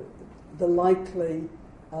the likely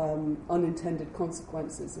unintended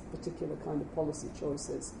consequences of particular kind of policy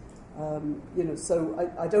choices. So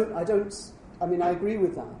I agree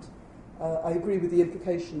with that. I agree with the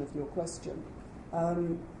implication of your question.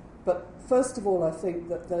 But first of all, I think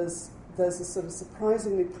that there's a sort of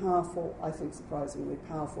surprisingly powerful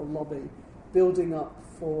lobby building up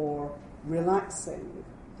for relaxing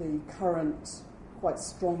the current quite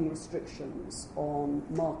strong restrictions on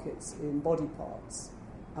markets in body parts.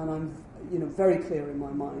 And I'm, very clear in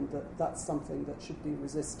my mind that that's something that should be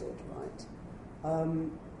resisted, right?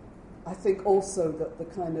 I think also that the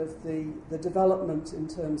kind of the development in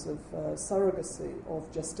terms of surrogacy,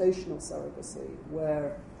 of gestational surrogacy,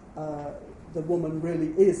 where the woman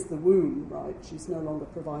really is the womb, right? She's no longer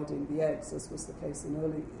providing the eggs, as was the case in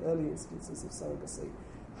early instances of surrogacy,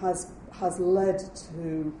 has led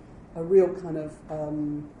to a real kind of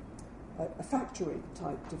a factory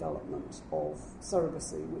type development of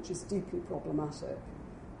surrogacy, which is deeply problematic.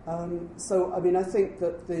 So, I mean, I think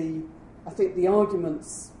that the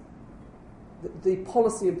arguments, the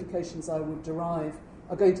policy implications I would derive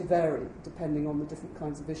are going to vary depending on the different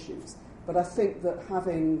kinds of issues. But I think that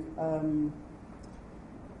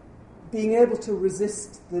being able to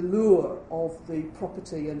resist the lure of the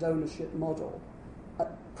property and ownership model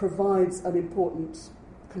provides an important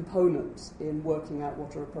component in working out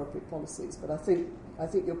what are appropriate policies. But I think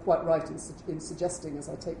you're quite right in suggesting, as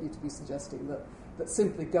I take you to be suggesting, that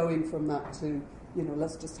simply going from that to,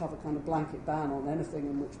 let's just have a kind of blanket ban on anything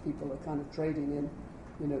in which people are kind of trading in,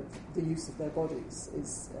 the use of their bodies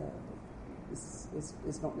is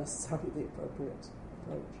not necessarily the appropriate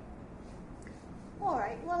approach. All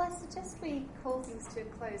right, well, I suggest we call things to a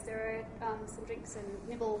close. There are some drinks and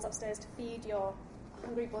nibbles upstairs to feed your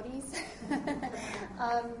hungry bodies.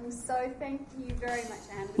 So thank you very much,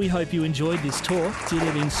 Anne. We hope you enjoyed this talk. Did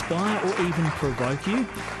it inspire or even provoke you?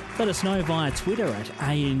 Let us know via Twitter at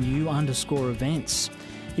 @ANU_events.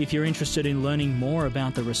 If you're interested in learning more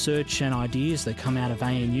about the research and ideas that come out of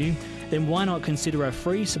ANU, then why not consider a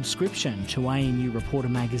free subscription to ANU Reporter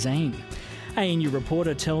magazine? ANU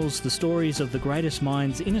Reporter tells the stories of the greatest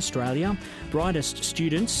minds in Australia, brightest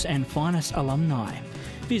students and finest alumni.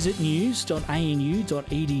 Visit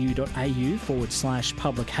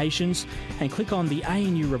news.anu.edu.au/publications and click on the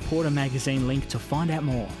ANU Reporter magazine link to find out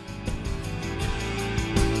more.